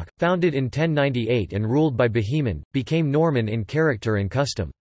Antioch, founded in 1098 and ruled by Bohemond, became Norman in character and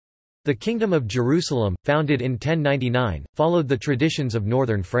custom. The Kingdom of Jerusalem, founded in 1099, followed the traditions of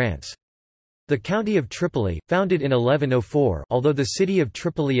northern France. The County of Tripoli, founded in 1104 although the city of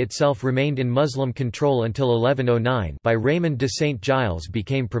Tripoli itself remained in Muslim control until 1109 by Raymond de Saint Giles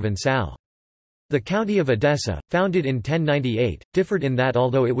became Provençal. The County of Edessa, founded in 1098, differed in that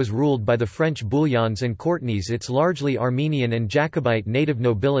although it was ruled by the French Bouillons and Courtenays its largely Armenian and Jacobite native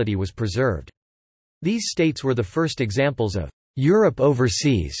nobility was preserved. These states were the first examples of «Europe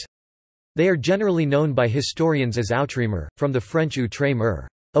overseas». They are generally known by historians as Outremer, from the French outre-mer,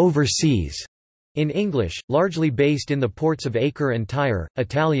 overseas. In English, largely based in the ports of Acre and Tyre,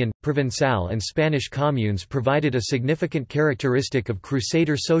 Italian, Provençal and Spanish communes provided a significant characteristic of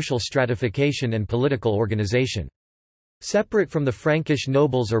Crusader social stratification and political organization. Separate from the Frankish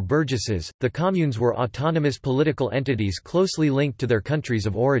nobles or burgesses, the communes were autonomous political entities closely linked to their countries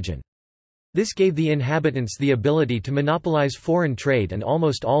of origin. This gave the inhabitants the ability to monopolize foreign trade and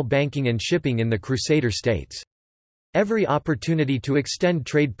almost all banking and shipping in the Crusader states. Every opportunity to extend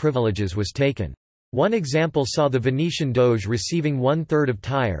trade privileges was taken. One example saw the Venetian Doge receiving 1/3 of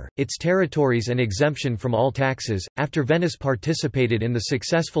Tyre, its territories and exemption from all taxes, after Venice participated in the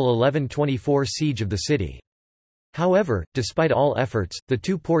successful 1124 siege of the city. However, despite all efforts, the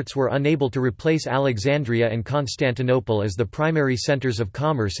two ports were unable to replace Alexandria and Constantinople as the primary centers of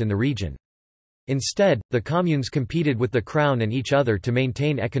commerce in the region. Instead, the communes competed with the crown and each other to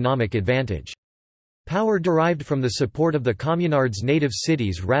maintain economic advantage. Power derived from the support of the communards' native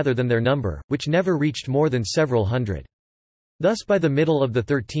cities rather than their number, which never reached more than several hundred. Thus by the middle of the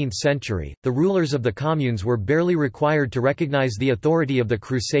 13th century, the rulers of the communes were barely required to recognize the authority of the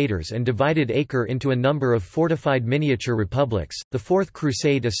Crusaders and divided Acre into a number of fortified miniature republics. The Fourth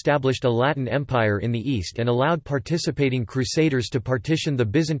Crusade established a Latin empire in the east and allowed participating Crusaders to partition the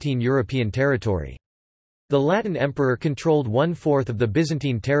Byzantine European territory. The Latin emperor controlled 1/4 of the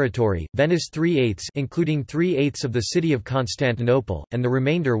Byzantine territory, Venice 3/8 including 3/8 of the city of Constantinople, and the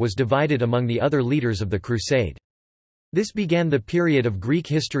remainder was divided among the other leaders of the crusade. This began the period of Greek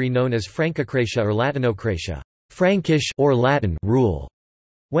history known as Francocratia or Latinocratia, Frankish or Latin rule,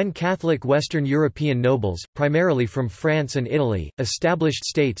 when Catholic Western European nobles, primarily from France and Italy, established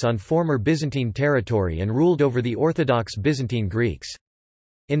states on former Byzantine territory and ruled over the Orthodox Byzantine Greeks.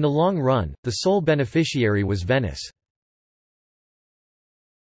 In the long run, the sole beneficiary was Venice.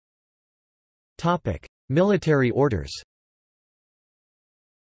 Military orders.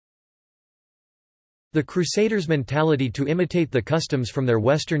 The Crusaders' mentality to imitate the customs from their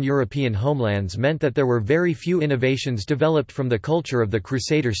Western European homelands meant that there were very few innovations developed from the culture of the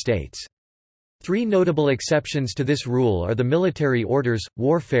Crusader states. Three notable exceptions to this rule are the military orders,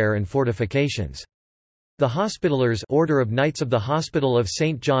 warfare and fortifications. The Hospitallers Order of Knights of the Hospital of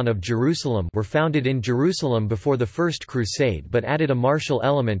St. John of Jerusalem were founded in Jerusalem before the First Crusade but added a martial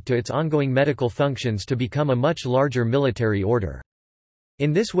element to its ongoing medical functions to become a much larger military order.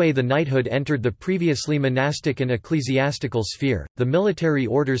 In this way the knighthood entered the previously monastic and ecclesiastical sphere. The military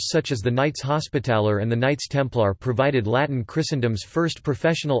orders such as the Knights Hospitaller and the Knights Templar provided Latin Christendom's first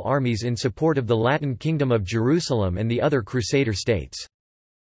professional armies in support of the Latin Kingdom of Jerusalem and the other Crusader states.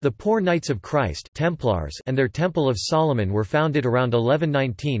 The Poor Knights of Christ Templars and their Temple of Solomon were founded around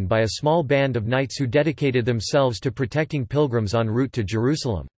 1119 by a small band of knights who dedicated themselves to protecting pilgrims en route to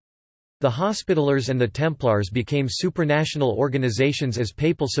Jerusalem. The Hospitallers and the Templars became supranational organizations as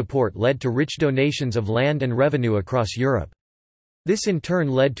papal support led to rich donations of land and revenue across Europe. This in turn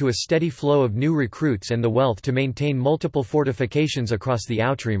led to a steady flow of new recruits and the wealth to maintain multiple fortifications across the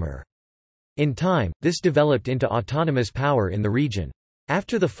Outremer. In time, this developed into autonomous power in the region.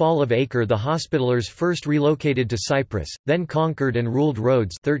 After the fall of Acre, the Hospitallers first relocated to Cyprus, then conquered and ruled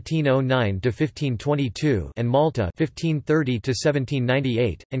Rhodes (1309–1522) and Malta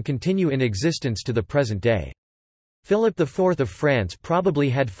 (1530–1798), and continue in existence to the present day. Philip IV of France probably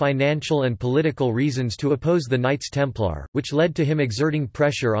had financial and political reasons to oppose the Knights Templar, which led to him exerting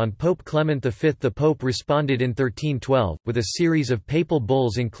pressure on Pope Clement V. The Pope responded in 1312, with a series of papal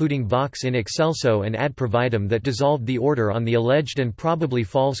bulls including Vox in Excelso and Ad Providum that dissolved the order on the alleged and probably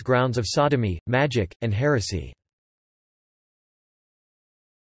false grounds of sodomy, magic, and heresy.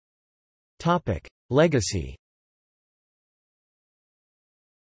 Legacy.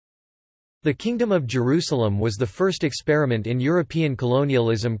 The Kingdom of Jerusalem was the first experiment in European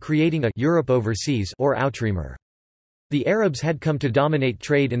colonialism, creating a Europe overseas or Outremer. The Arabs had come to dominate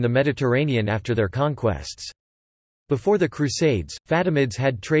trade in the Mediterranean after their conquests. Before the Crusades, Fatimids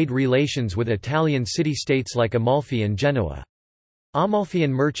had trade relations with Italian city-states like Amalfi and Genoa. Amalfian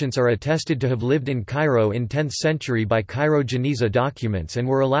merchants are attested to have lived in Cairo in 10th century by Cairo-Geniza documents and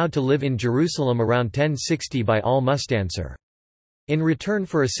were allowed to live in Jerusalem around 1060 by al-Mustansir. In return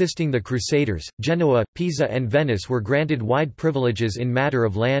for assisting the Crusaders, Genoa, Pisa and Venice were granted wide privileges in matter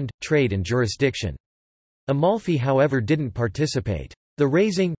of land, trade and jurisdiction. Amalfi however didn't participate. The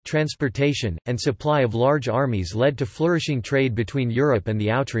raising, transportation, and supply of large armies led to flourishing trade between Europe and the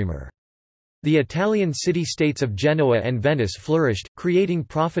Outremer. The Italian city-states of Genoa and Venice flourished, creating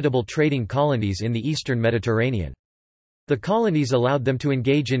profitable trading colonies in the eastern Mediterranean. The colonies allowed them to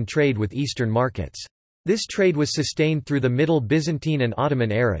engage in trade with eastern markets. This trade was sustained through the Middle Byzantine and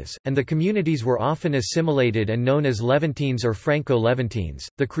Ottoman eras, and the communities were often assimilated and known as Levantines or Franco-Levantines.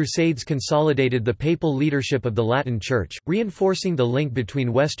 The Crusades consolidated the papal leadership of the Latin Church, reinforcing the link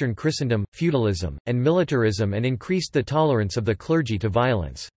between Western Christendom, feudalism, and militarism, and increased the tolerance of the clergy to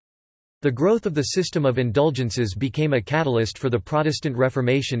violence. The growth of the system of indulgences became a catalyst for the Protestant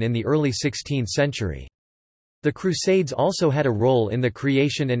Reformation in the early 16th century. The Crusades also had a role in the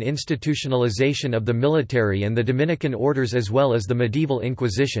creation and institutionalization of the military and the Dominican orders as well as the medieval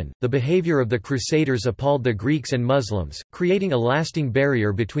Inquisition. The behavior of the Crusaders appalled the Greeks and Muslims, creating a lasting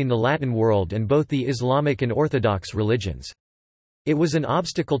barrier between the Latin world and both the Islamic and Orthodox religions. It was an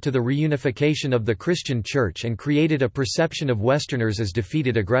obstacle to the reunification of the Christian Church and created a perception of Westerners as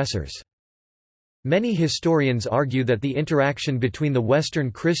defeated aggressors. Many historians argue that the interaction between the Western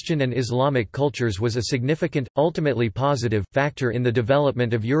Christian and Islamic cultures was a significant, ultimately positive, factor in the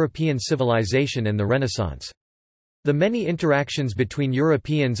development of European civilization and the Renaissance. The many interactions between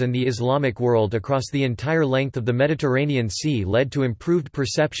Europeans and the Islamic world across the entire length of the Mediterranean Sea led to improved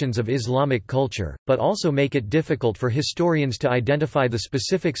perceptions of Islamic culture, but also make it difficult for historians to identify the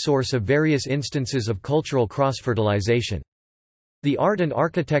specific source of various instances of cultural cross-fertilization. The art and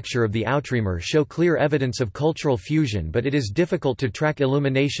architecture of the Outremer show clear evidence of cultural fusion, but it is difficult to track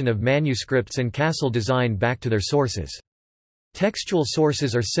illumination of manuscripts and castle design back to their sources. Textual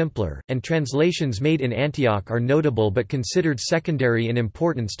sources are simpler, and translations made in Antioch are notable but considered secondary in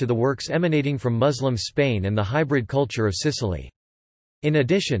importance to the works emanating from Muslim Spain and the hybrid culture of Sicily. In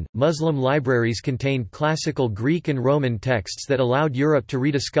addition, Muslim libraries contained classical Greek and Roman texts that allowed Europe to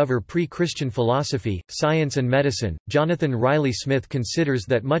rediscover pre-Christian philosophy, science and medicine. Jonathan Riley Smith considers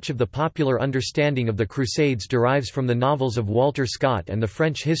that much of the popular understanding of the Crusades derives from the novels of Walter Scott and the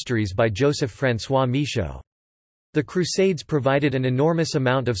French histories by Joseph François Michaud. The Crusades provided an enormous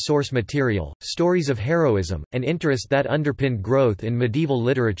amount of source material, stories of heroism, and interest that underpinned growth in medieval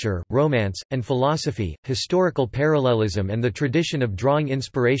literature, romance, and philosophy. Historical parallelism and the tradition of drawing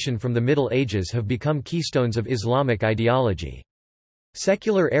inspiration from the Middle Ages have become keystones of Islamic ideology.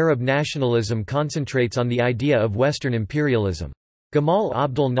 Secular Arab nationalism concentrates on the idea of Western imperialism. Gamal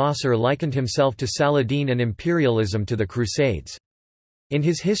Abdel Nasser likened himself to Saladin and imperialism to the Crusades. In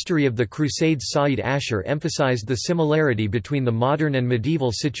his History of the Crusades, Said Asher emphasized the similarity between the modern and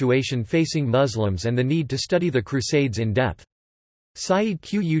medieval situation facing Muslims and the need to study the Crusades in depth. Said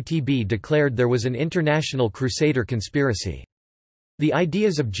Qutb declared there was an international Crusader conspiracy. The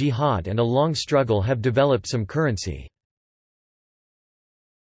ideas of jihad and a long struggle have developed some currency.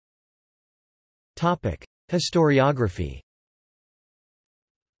 Historiography.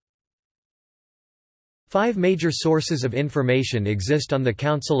 5 major sources of information exist on the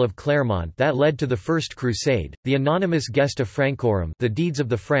Council of Clermont that led to the First Crusade: the anonymous Gesta Francorum, the Deeds of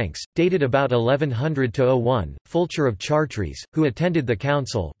the Franks, dated about 1100–01, Fulcher of Chartres, who attended the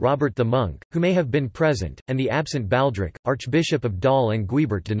council, Robert the monk, who may have been present, and the absent Baldric, Archbishop of Dol and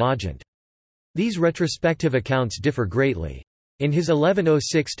Guibert de Nogent. These retrospective accounts differ greatly. In his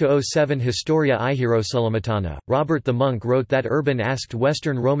 1106–07 Historia Hierosolomitana, Robert the monk wrote that Urban asked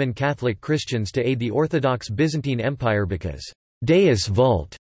Western Roman Catholic Christians to aid the Orthodox Byzantine Empire because Deus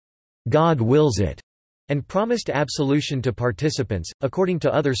vult, God wills it, and promised absolution to participants. According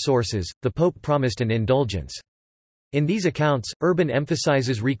to other sources, the Pope promised an indulgence. In these accounts, Urban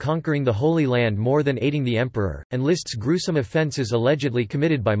emphasizes reconquering the Holy Land more than aiding the emperor, and lists gruesome offences allegedly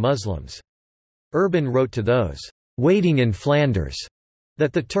committed by Muslims. Urban wrote to those waiting in Flanders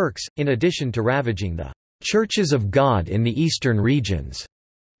that the Turks, in addition to ravaging the churches of God in the eastern regions,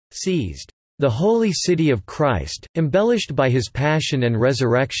 seized the holy city of Christ, embellished by his passion and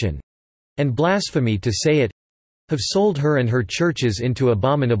resurrection, and blasphemy to say it, have sold her and her churches into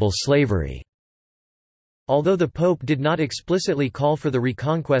abominable slavery. Although the Pope did not explicitly call for the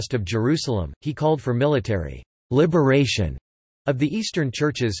reconquest of Jerusalem, he called for military liberation of the Eastern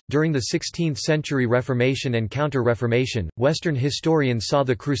churches. During the 16th century Reformation and Counter-Reformation, Western historians saw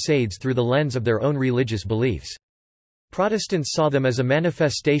the Crusades through the lens of their own religious beliefs. Protestants saw them as a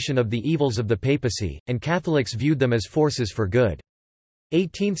manifestation of the evils of the papacy, and Catholics viewed them as forces for good.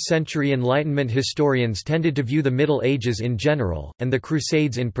 18th-century Enlightenment historians tended to view the Middle Ages in general, and the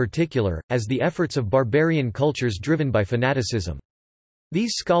Crusades in particular, as the efforts of barbarian cultures driven by fanaticism.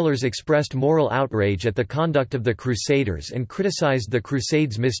 These scholars expressed moral outrage at the conduct of the Crusaders and criticized the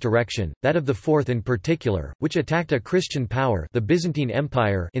Crusades' misdirection, that of the Fourth in particular, which attacked a Christian power, the Byzantine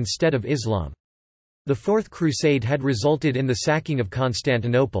Empire, instead of Islam. The Fourth Crusade had resulted in the sacking of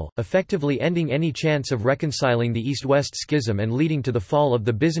Constantinople, effectively ending any chance of reconciling the East-West schism and leading to the fall of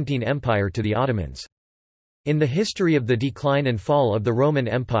the Byzantine Empire to the Ottomans. In the history of the decline and fall of the Roman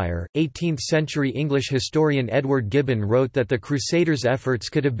Empire, 18th-century English historian Edward Gibbon wrote that the Crusaders' efforts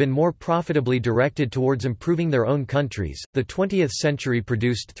could have been more profitably directed towards improving their own countries. The 20th century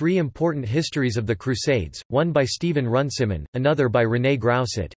produced three important histories of the Crusades, one by Stephen Runciman, another by René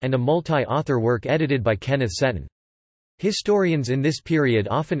Grousset, and a multi-author work edited by Kenneth Seton. Historians in this period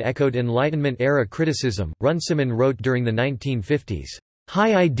often echoed Enlightenment-era criticism. Runciman wrote during the 1950s,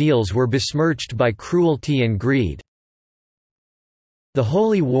 "High ideals were besmirched by cruelty and greed. The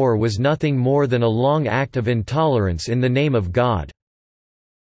Holy War was nothing more than a long act of intolerance in the name of God."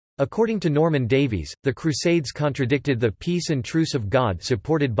 According to Norman Davies, the Crusades contradicted the peace and truce of God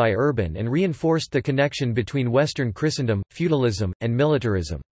supported by Urban and reinforced the connection between Western Christendom, feudalism, and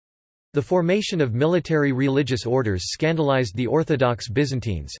militarism. The formation of military religious orders scandalized the Orthodox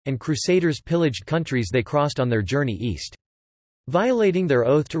Byzantines, and Crusaders pillaged countries they crossed on their journey east. Violating their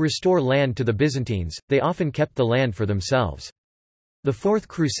oath to restore land to the Byzantines, they often kept the land for themselves. The Fourth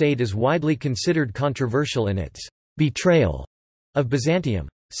Crusade is widely considered controversial in its betrayal of Byzantium.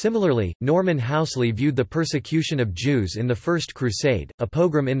 Similarly, Norman Housley viewed the persecution of Jews in the First Crusade, a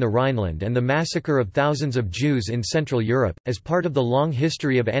pogrom in the Rhineland and the massacre of thousands of Jews in Central Europe, as part of the long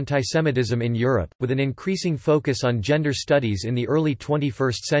history of antisemitism in Europe. With an increasing focus on gender studies in the early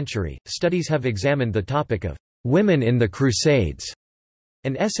 21st century, studies have examined the topic of Women in the Crusades.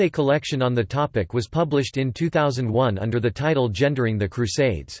 An essay collection on the topic was published in 2001 under the title Gendering the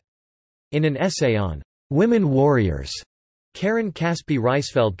Crusades. In an essay on women warriors, Karen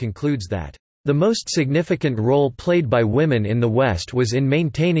Caspi-Reisfeld concludes that the most significant role played by women in the West was in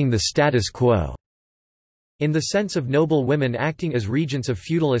maintaining the status quo, in the sense of noble women acting as regents of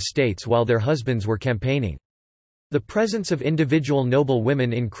feudal estates while their husbands were campaigning. The presence of individual noble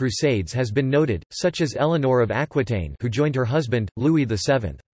women in Crusades has been noted, such as Eleanor of Aquitaine, who joined her husband, Louis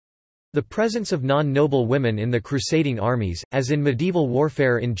VII. The presence of non-noble women in the crusading armies, as in medieval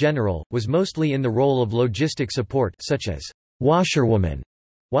warfare in general, was mostly in the role of logistic support, such as washerwomen.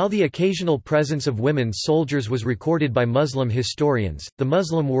 While the occasional presence of women soldiers was recorded by Muslim historians, the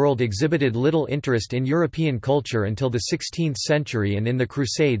Muslim world exhibited little interest in European culture until the 16th century and in the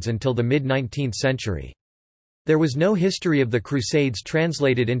Crusades until the mid-19th century. There was no history of the Crusades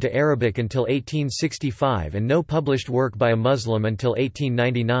translated into Arabic until 1865 and no published work by a Muslim until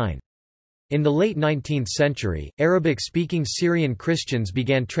 1899. In the late 19th century, Arabic-speaking Syrian Christians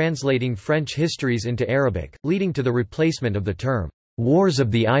began translating French histories into Arabic, leading to the replacement of the term, Wars of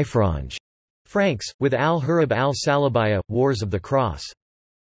the Ifranj, Franks, with al-Hurab al-Salabiyya, Wars of the Cross.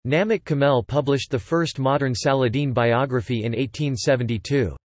 Namik Kamel published the first modern Saladin biography in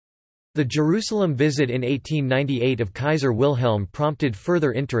 1872. The Jerusalem visit in 1898 of Kaiser Wilhelm prompted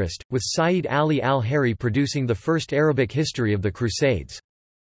further interest, with Sayyid Ali al-Hari producing the first Arabic history of the Crusades.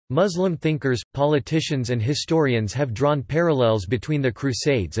 Muslim thinkers, politicians and historians have drawn parallels between the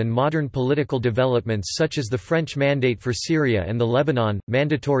Crusades and modern political developments such as the French Mandate for Syria and the Lebanon,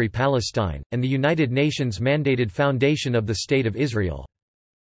 Mandatory Palestine, and the United Nations mandated foundation of the State of Israel.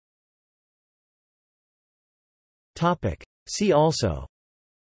 See also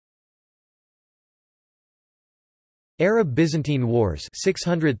Arab-Byzantine Wars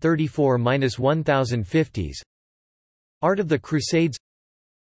 634–1050s, Art of the Crusades,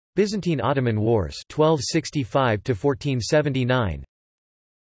 Byzantine-Ottoman Wars 1265 to 1479,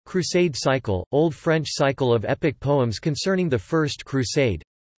 Crusade cycle, Old French cycle of epic poems concerning the First Crusade,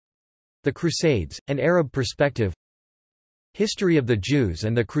 The Crusades, an Arab perspective, History of the Jews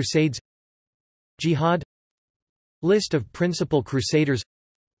and the Crusades, Jihad, List of principal crusaders,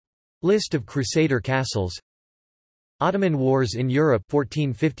 List of crusader castles, Ottoman Wars in Europe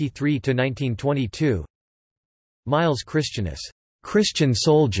 1453 to 1922, Miles Christianus, Christian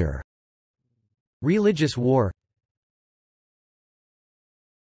soldier, Religious war.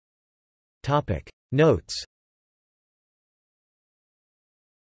 Topic Notes.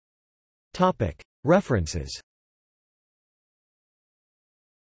 Topic References.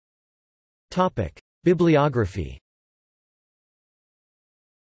 Topic Bibliography.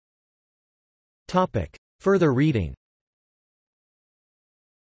 Topic Further reading.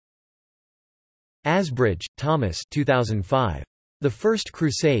 Asbridge, Thomas 2005. The First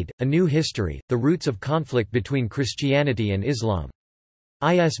Crusade, A New History, The Roots of Conflict Between Christianity and Islam.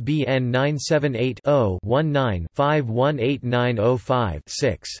 ISBN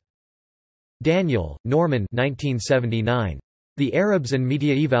 978-0-19-518905-6. Daniel, Norman 1979. The Arabs and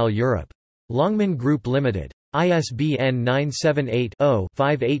Mediaeval Europe. Longman Group Limited. ISBN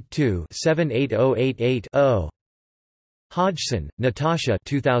 978-0-582-78088-0. Hodgson, Natasha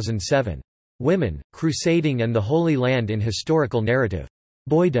 2007. Women, Crusading and the Holy Land in Historical Narrative.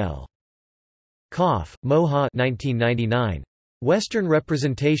 Boydell. Koff, Moha 1999. Western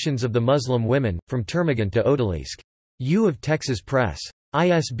Representations of the Muslim Women, From Termagant to Odalisque. U of Texas Press.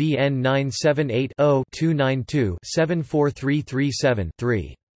 ISBN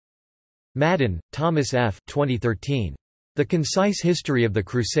 978-0-292-74337-3. Madden, Thomas F. 2013. The Concise History of the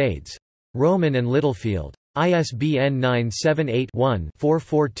Crusades. Rowman and Littlefield. ISBN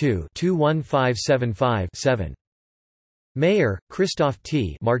 978-1-442-21575-7. Mayer, Christoph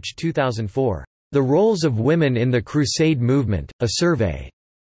T. March 2004. The Roles of Women in the Crusade Movement, A Survey.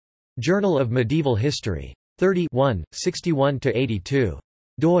 Journal of Medieval History. 30 61–82.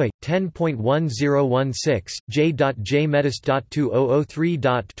 doi 10.1016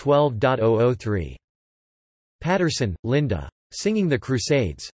 j.jmetis.2003.12.003. Patterson, Linda. Singing the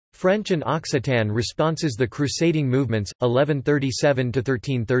Crusades. French and Occitan Responses The Crusading Movements,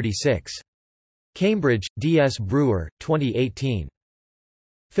 1137–1336. Cambridge, D. S. Brewer, 2018.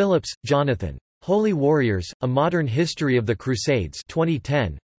 Phillips, Jonathan. Holy Warriors, A Modern History of the Crusades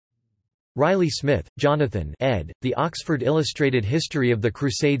 2010. Riley Smith, Jonathan ed., The Oxford Illustrated History of the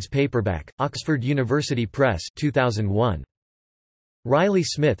Crusades paperback, Oxford University Press 2001. Riley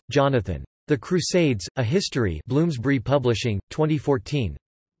Smith, Jonathan. The Crusades, A History Bloomsbury Publishing, 2014.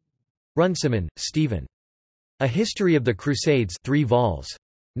 Runciman, Stephen. A History of the Crusades 3 vols.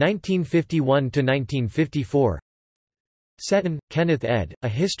 1951–1954. Seton, Kenneth ed., A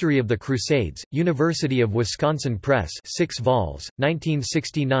History of the Crusades, University of Wisconsin Press 6 vols,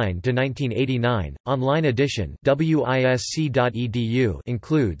 1969–1989, online edition wisc.edu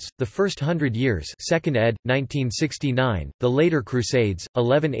includes, The First 100 Years 2nd ed., 1969, The Later Crusades,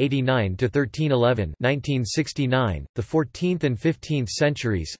 1189–1311 1969, The 14th and 15th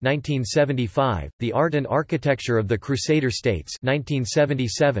Centuries 1975, The Art and Architecture of the Crusader States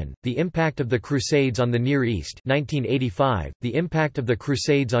 1977, The Impact of the Crusades on the Near East 1985, The Impact of the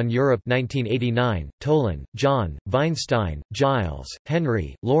Crusades on Europe 1989, Tolan, John, Weinstein, Giles,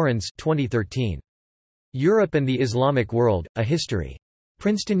 Henry, Lawrence 2013. Europe and the Islamic World, A History.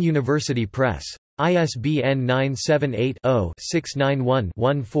 Princeton University Press. ISBN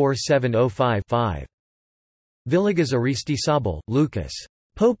 978-0-691-14705-5. Villegas Aristizabal, Lucas.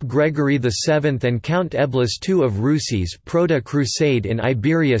 Pope Gregory VII and Count Eblis II of Russes Proto-Crusade in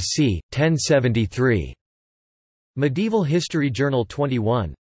Iberia c. 1073. Medieval History Journal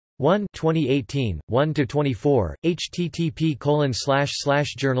 21. 1 2018, 1–24,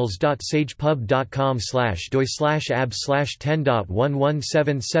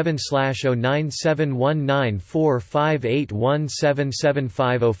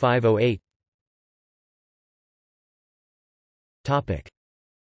 Topic: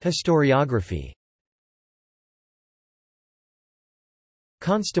 Historiography.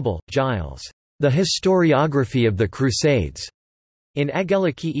 Constable, Giles. The Historiography of the Crusades. In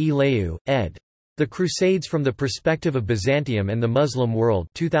Ageliki e Leu, ed. The Crusades from the Perspective of Byzantium and the Muslim World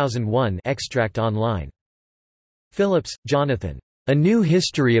 2001 extract online. Phillips, Jonathan. A New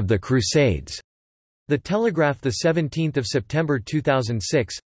History of the Crusades. The Telegraph 17 September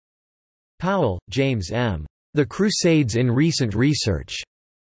 2006. Powell, James M. The Crusades in Recent Research.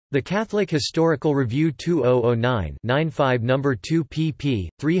 The Catholic Historical Review 2009-95 No. 2 pp.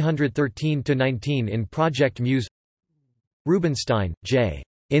 313–19 in Project Muse. Rubenstein, J.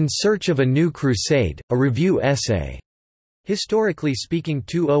 In Search of a New Crusade, a Review Essay. Historically Speaking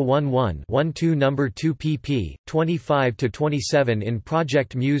 2011-12 No. 2 pp. 25–27 in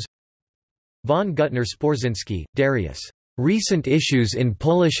Project Muse. Von Guttner-Sporzinski, Darius. Recent Issues in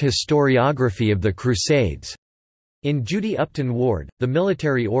Polish Historiography of the Crusades. In Judy Upton Ward, The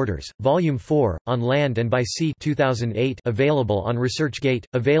Military Orders, Volume 4, On Land and by Sea 2008, available on ResearchGate,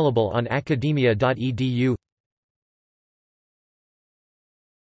 available on academia.edu.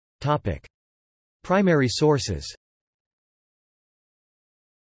 Primary sources.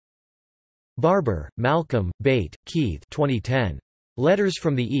 Barber, Malcolm, Bate, Keith 2010. Letters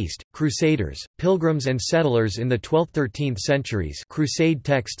from the East, Crusaders, Pilgrims and Settlers in the 12th–13th Centuries Crusade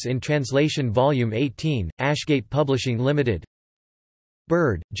Texts in Translation Volume 18, Ashgate Publishing Limited.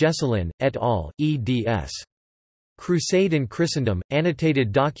 Bird, Jesselyn, et al., eds. Crusade in Christendom,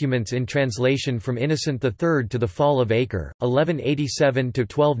 Annotated Documents in Translation from Innocent III to the Fall of Acre,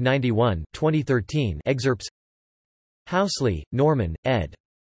 1187–1291 2013 excerpts. Housley, Norman, ed.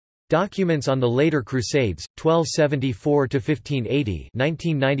 Documents on the Later Crusades, 1274–1580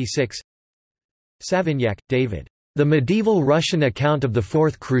 1996. Savignac, David. The Medieval Russian Account of the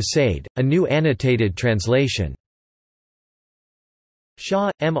Fourth Crusade, a New Annotated Translation.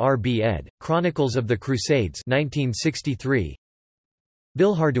 Shaw, M.R.B. ed., Chronicles of the Crusades 1963.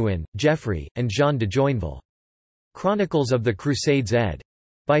 Villehardouin, Geoffrey, and Jean de Joinville. Chronicles of the Crusades ed.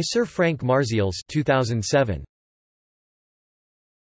 By Sir Frank Marzials 2007.